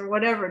assistants or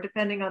whatever,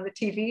 depending on the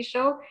TV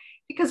show,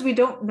 because we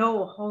don't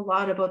know a whole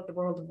lot about the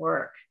world of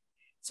work.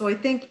 So I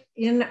think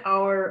in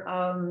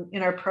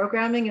our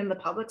programming in the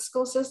public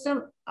school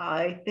system,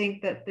 I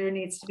think that there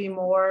needs to be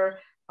more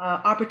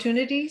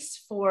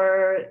opportunities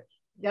for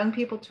young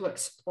people to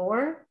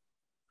explore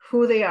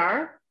who they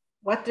are,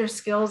 what their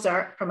skills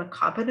are from a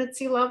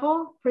competency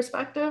level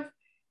perspective.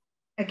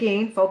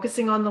 Again,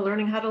 focusing on the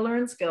learning how to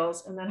learn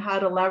skills and then how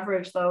to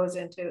leverage those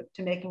into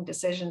making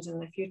decisions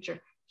in the future.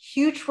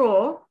 Huge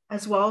role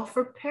as well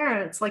for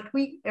parents, like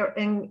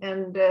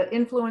and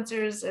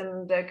influencers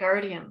and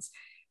guardians.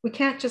 We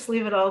can't just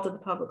leave it all to the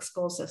public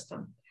school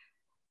system.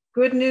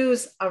 Good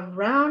news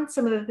around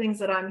some of the things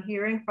that I'm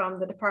hearing from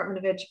the Department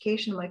of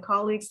Education, my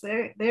colleagues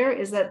there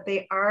is that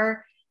they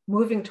are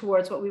moving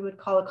towards what we would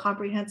call a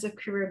comprehensive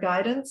career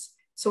guidance.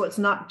 So it's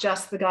not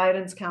just the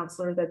guidance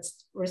counselor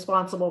that's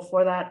responsible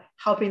for that,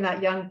 helping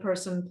that young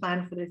person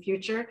plan for their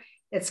future.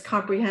 It's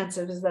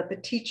comprehensive, is that the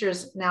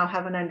teachers now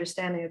have an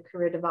understanding of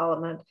career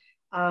development.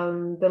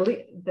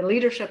 The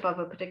leadership of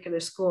a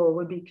particular school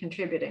would be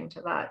contributing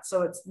to that.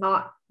 So it's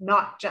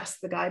not just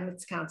the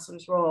guidance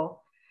counselor's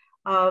role.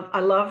 I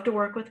love to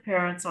work with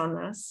parents on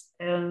this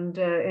and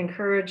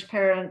encourage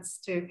parents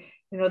to,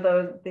 you know,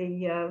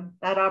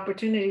 that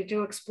opportunity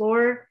to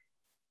explore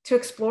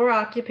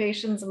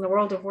occupations in the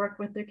world of work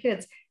with their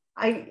kids.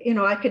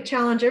 I could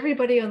challenge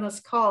everybody on this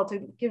call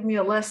to give me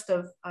a list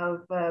of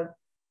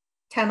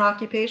 10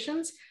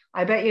 occupations.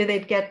 I bet you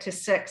they'd get to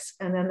 6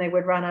 and then they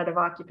would run out of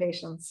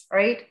occupations,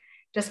 right?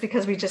 Just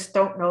because we just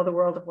don't know the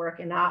world of work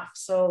enough.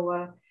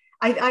 So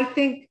I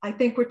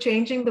think we're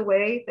changing the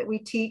way that we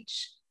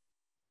teach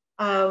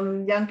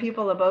young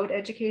people about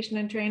education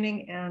and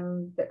training,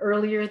 and the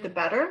earlier the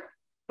better,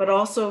 but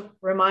also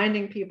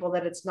reminding people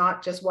that it's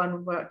not just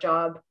one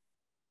job,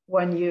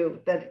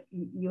 that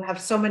you have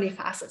so many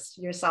facets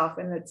to yourself.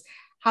 And it's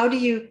how do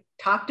you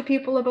talk to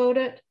people about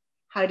it?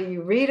 How do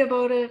you read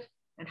about it?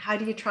 And how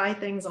do you try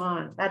things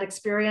on? That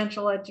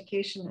experiential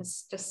education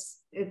is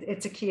just,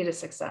 it's a key to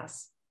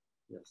success.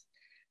 Yes.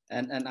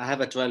 And I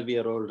have a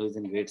 12-year-old who's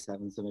in grade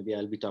 7, so maybe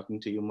I'll be talking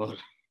to you more.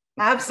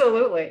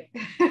 Absolutely.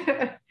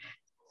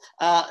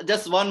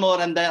 Just one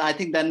more, and then I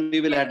think then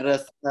we will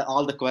address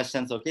all the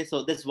questions. Okay,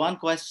 so this one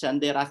question,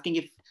 they're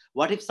asking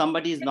what if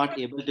somebody is not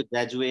able to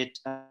graduate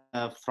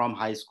from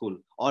high school,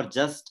 or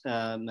just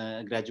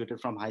graduated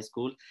from high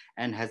school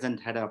and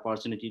hasn't had an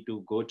opportunity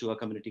to go to a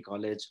community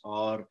college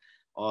or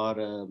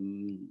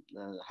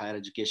higher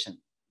education?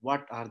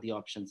 What are the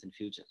options in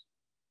future?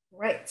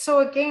 Right.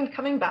 So again,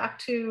 coming back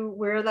to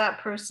where that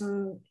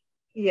person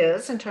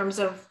is in terms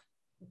of,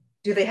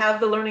 do they have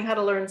the learning how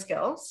to learn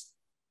skills?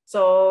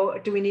 So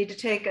do we need to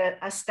take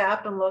a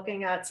step in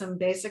looking at some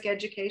basic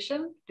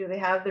education? Do they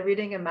have the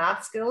reading and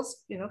math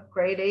skills, you know,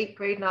 grade 8,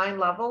 grade 9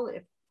 level?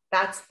 If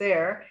that's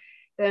there,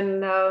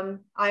 then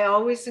I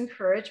always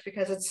encourage,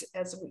 because it's,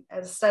 as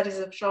studies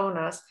have shown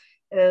us,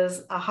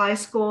 is a high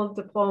school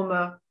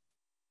diploma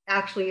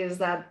actually is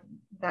that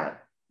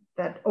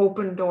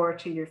open door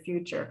to your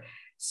future.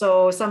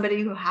 So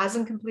somebody who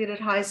hasn't completed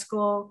high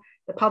school,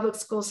 the public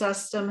school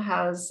system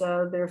has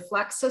their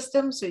flex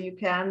system. So you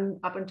can,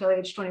 up until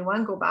age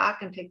 21, go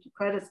back and take your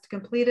credits to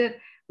complete it.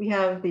 We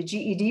have the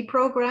GED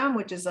program,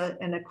 which is an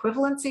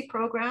equivalency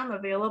program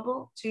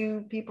available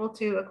to people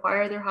to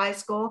acquire their high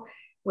school,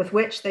 with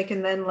which they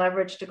can then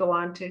leverage to go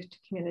on to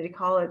community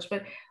college.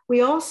 But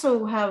we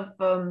also have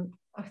the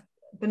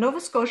Nova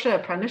Scotia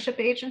Apprenticeship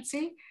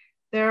Agency.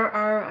 There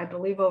are, I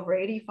believe, over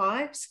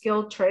 85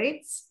 skilled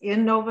trades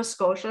in Nova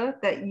Scotia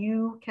that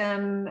you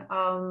can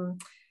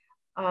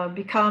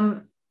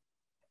become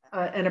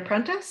an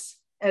apprentice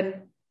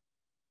and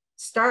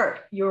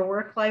start your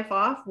work life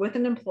off with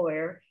an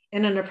employer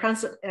in an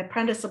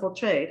apprenticeable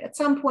trade. At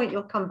some point,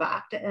 you'll come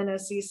back to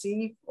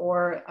NSCC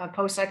or a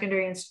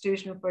post-secondary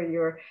institution for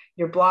your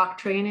block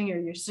training or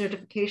your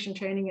certification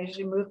training as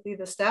you move through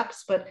the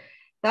steps. But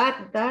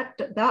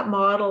that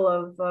model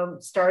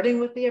of starting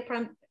with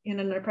in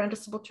an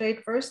apprenticeable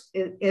trade first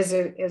is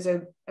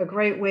a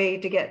great way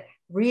to get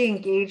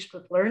re-engaged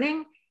with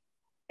learning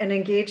and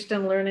engaged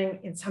in learning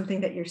in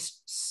something that you're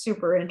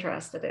super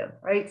interested in,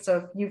 right? So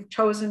if you've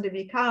chosen to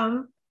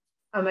become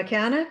a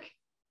mechanic,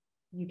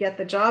 you get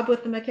the job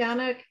with the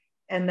mechanic,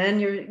 and then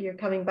you're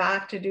coming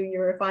back to do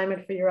your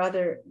refinement for your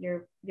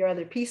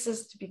other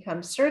pieces to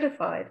become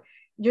certified.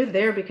 You're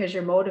there because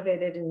you're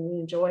motivated and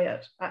you enjoy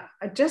it.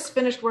 I just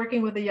finished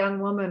working with a young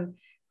woman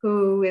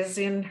who is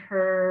in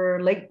her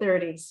late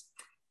 30s,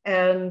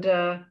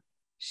 and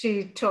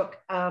she took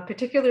a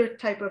particular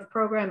type of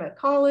program at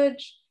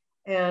college,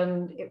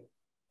 and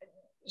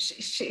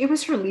it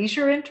was her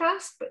leisure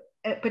interest,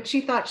 but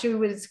she thought she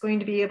was going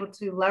to be able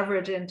to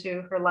leverage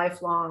into her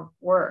lifelong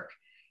work.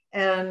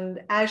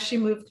 And as she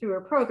moved through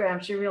her program,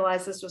 she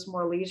realized this was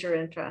more leisure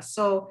interest.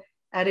 So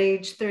at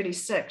age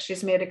 36,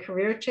 she's made a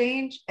career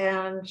change,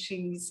 and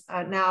she's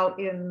now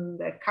in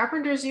the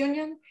Carpenters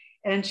Union,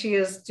 and she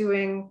is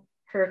doing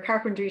her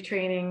carpentry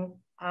training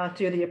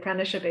through the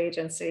apprenticeship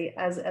agency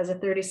as a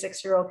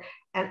 36-year-old,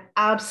 and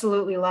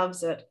absolutely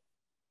loves it.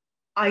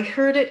 I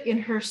heard it in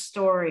her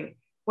story.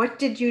 What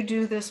did you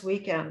do this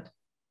weekend?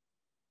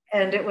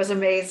 And it was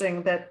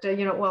amazing that,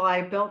 well,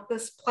 I built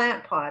this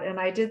plant pot and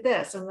I did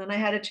this, and then I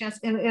had a chance,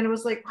 and it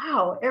was like,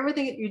 wow,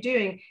 everything that you're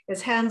doing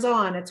is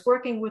hands-on. It's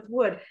working with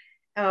wood.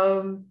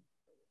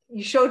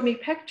 You showed me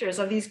pictures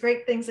of these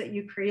great things that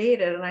you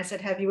created. And I said,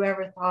 have you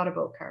ever thought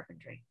about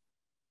carpentry?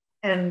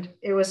 And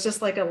it was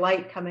just like a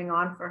light coming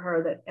on for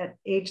her that at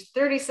age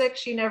 36,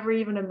 she never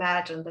even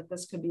imagined that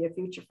this could be a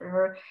future for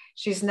her.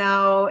 She's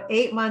now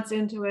 8 months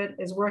into it,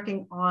 is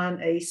working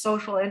on a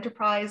social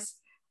enterprise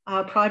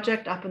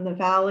project up in the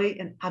valley,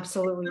 and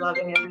absolutely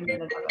loving every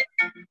minute of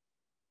it.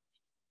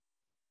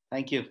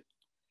 Thank you.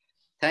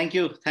 Thank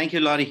you. Thank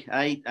you, Laurie.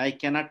 I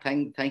cannot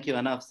thank you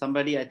enough.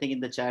 Somebody, I think in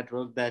the chat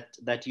wrote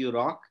that you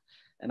rock,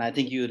 and I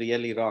think you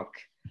really rock.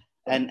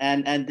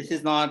 And this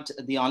is not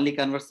the only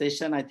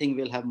conversation. I think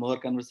we'll have more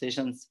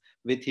conversations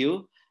with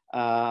you,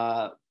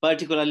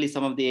 particularly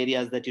some of the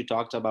areas that you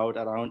talked about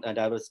around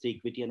diversity,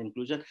 equity, and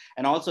inclusion.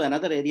 And also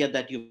another area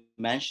that you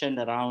mentioned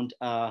around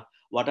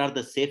what are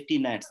the safety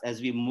nets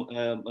as we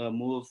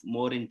move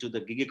more into the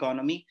gig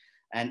economy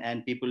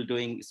and people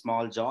doing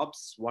small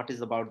jobs. What is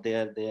about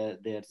their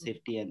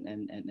safety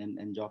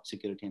and job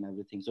security and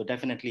everything. So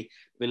definitely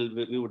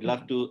we would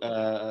love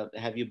to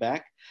have you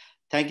back.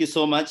 Thank you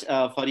so much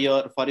for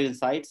your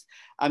insights.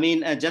 I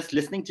mean, just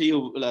listening to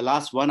you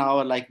last 1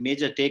 hour, like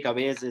major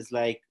takeaways is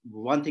like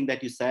one thing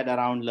that you said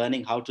around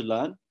learning how to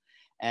learn,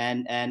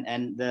 and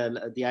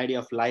the idea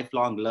of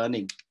lifelong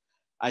learning.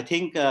 I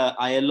think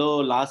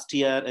ILO last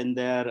year in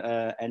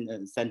their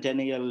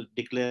centennial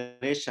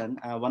declaration,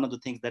 one of the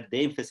things that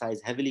they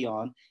emphasize heavily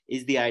on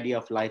is the idea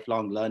of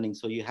lifelong learning.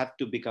 So you have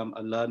to become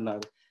a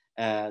learner,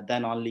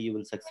 then only you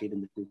will succeed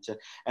in the future.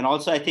 And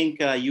also I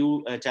think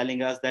you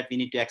telling us that we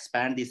need to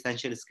expand the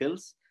essential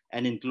skills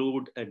and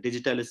include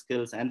digital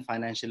skills and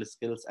financial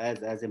skills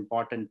as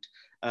important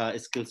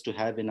skills to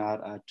have in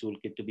our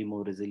toolkit to be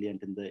more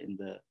resilient in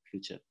the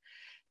future.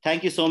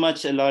 Thank you so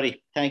much,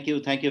 Laurie. Thank you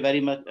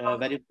very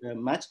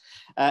much,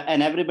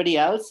 and everybody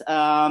else.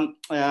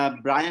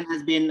 Brian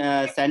has been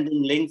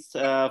sending links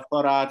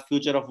for our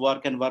Future of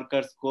Work and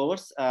Workers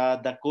course.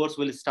 The course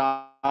will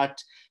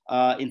start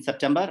in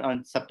September,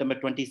 on September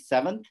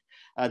 27th.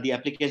 The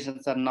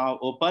applications are now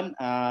open,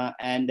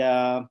 and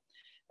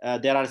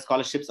there are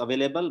scholarships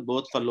available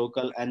both for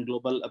local and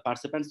global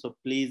participants. So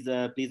please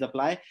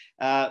apply.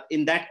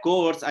 In that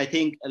course, I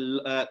think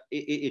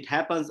it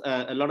happens,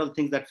 a lot of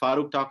things that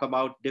Farooq talk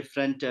about,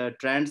 different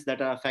trends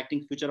that are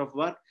affecting future of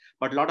work,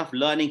 but a lot of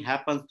learning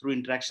happens through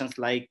interactions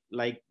like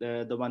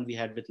the one we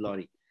had with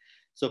Laurie.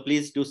 So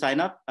please do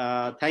sign up.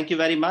 Thank you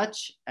very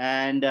much,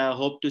 and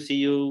hope to see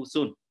you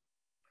soon.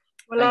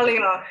 Well,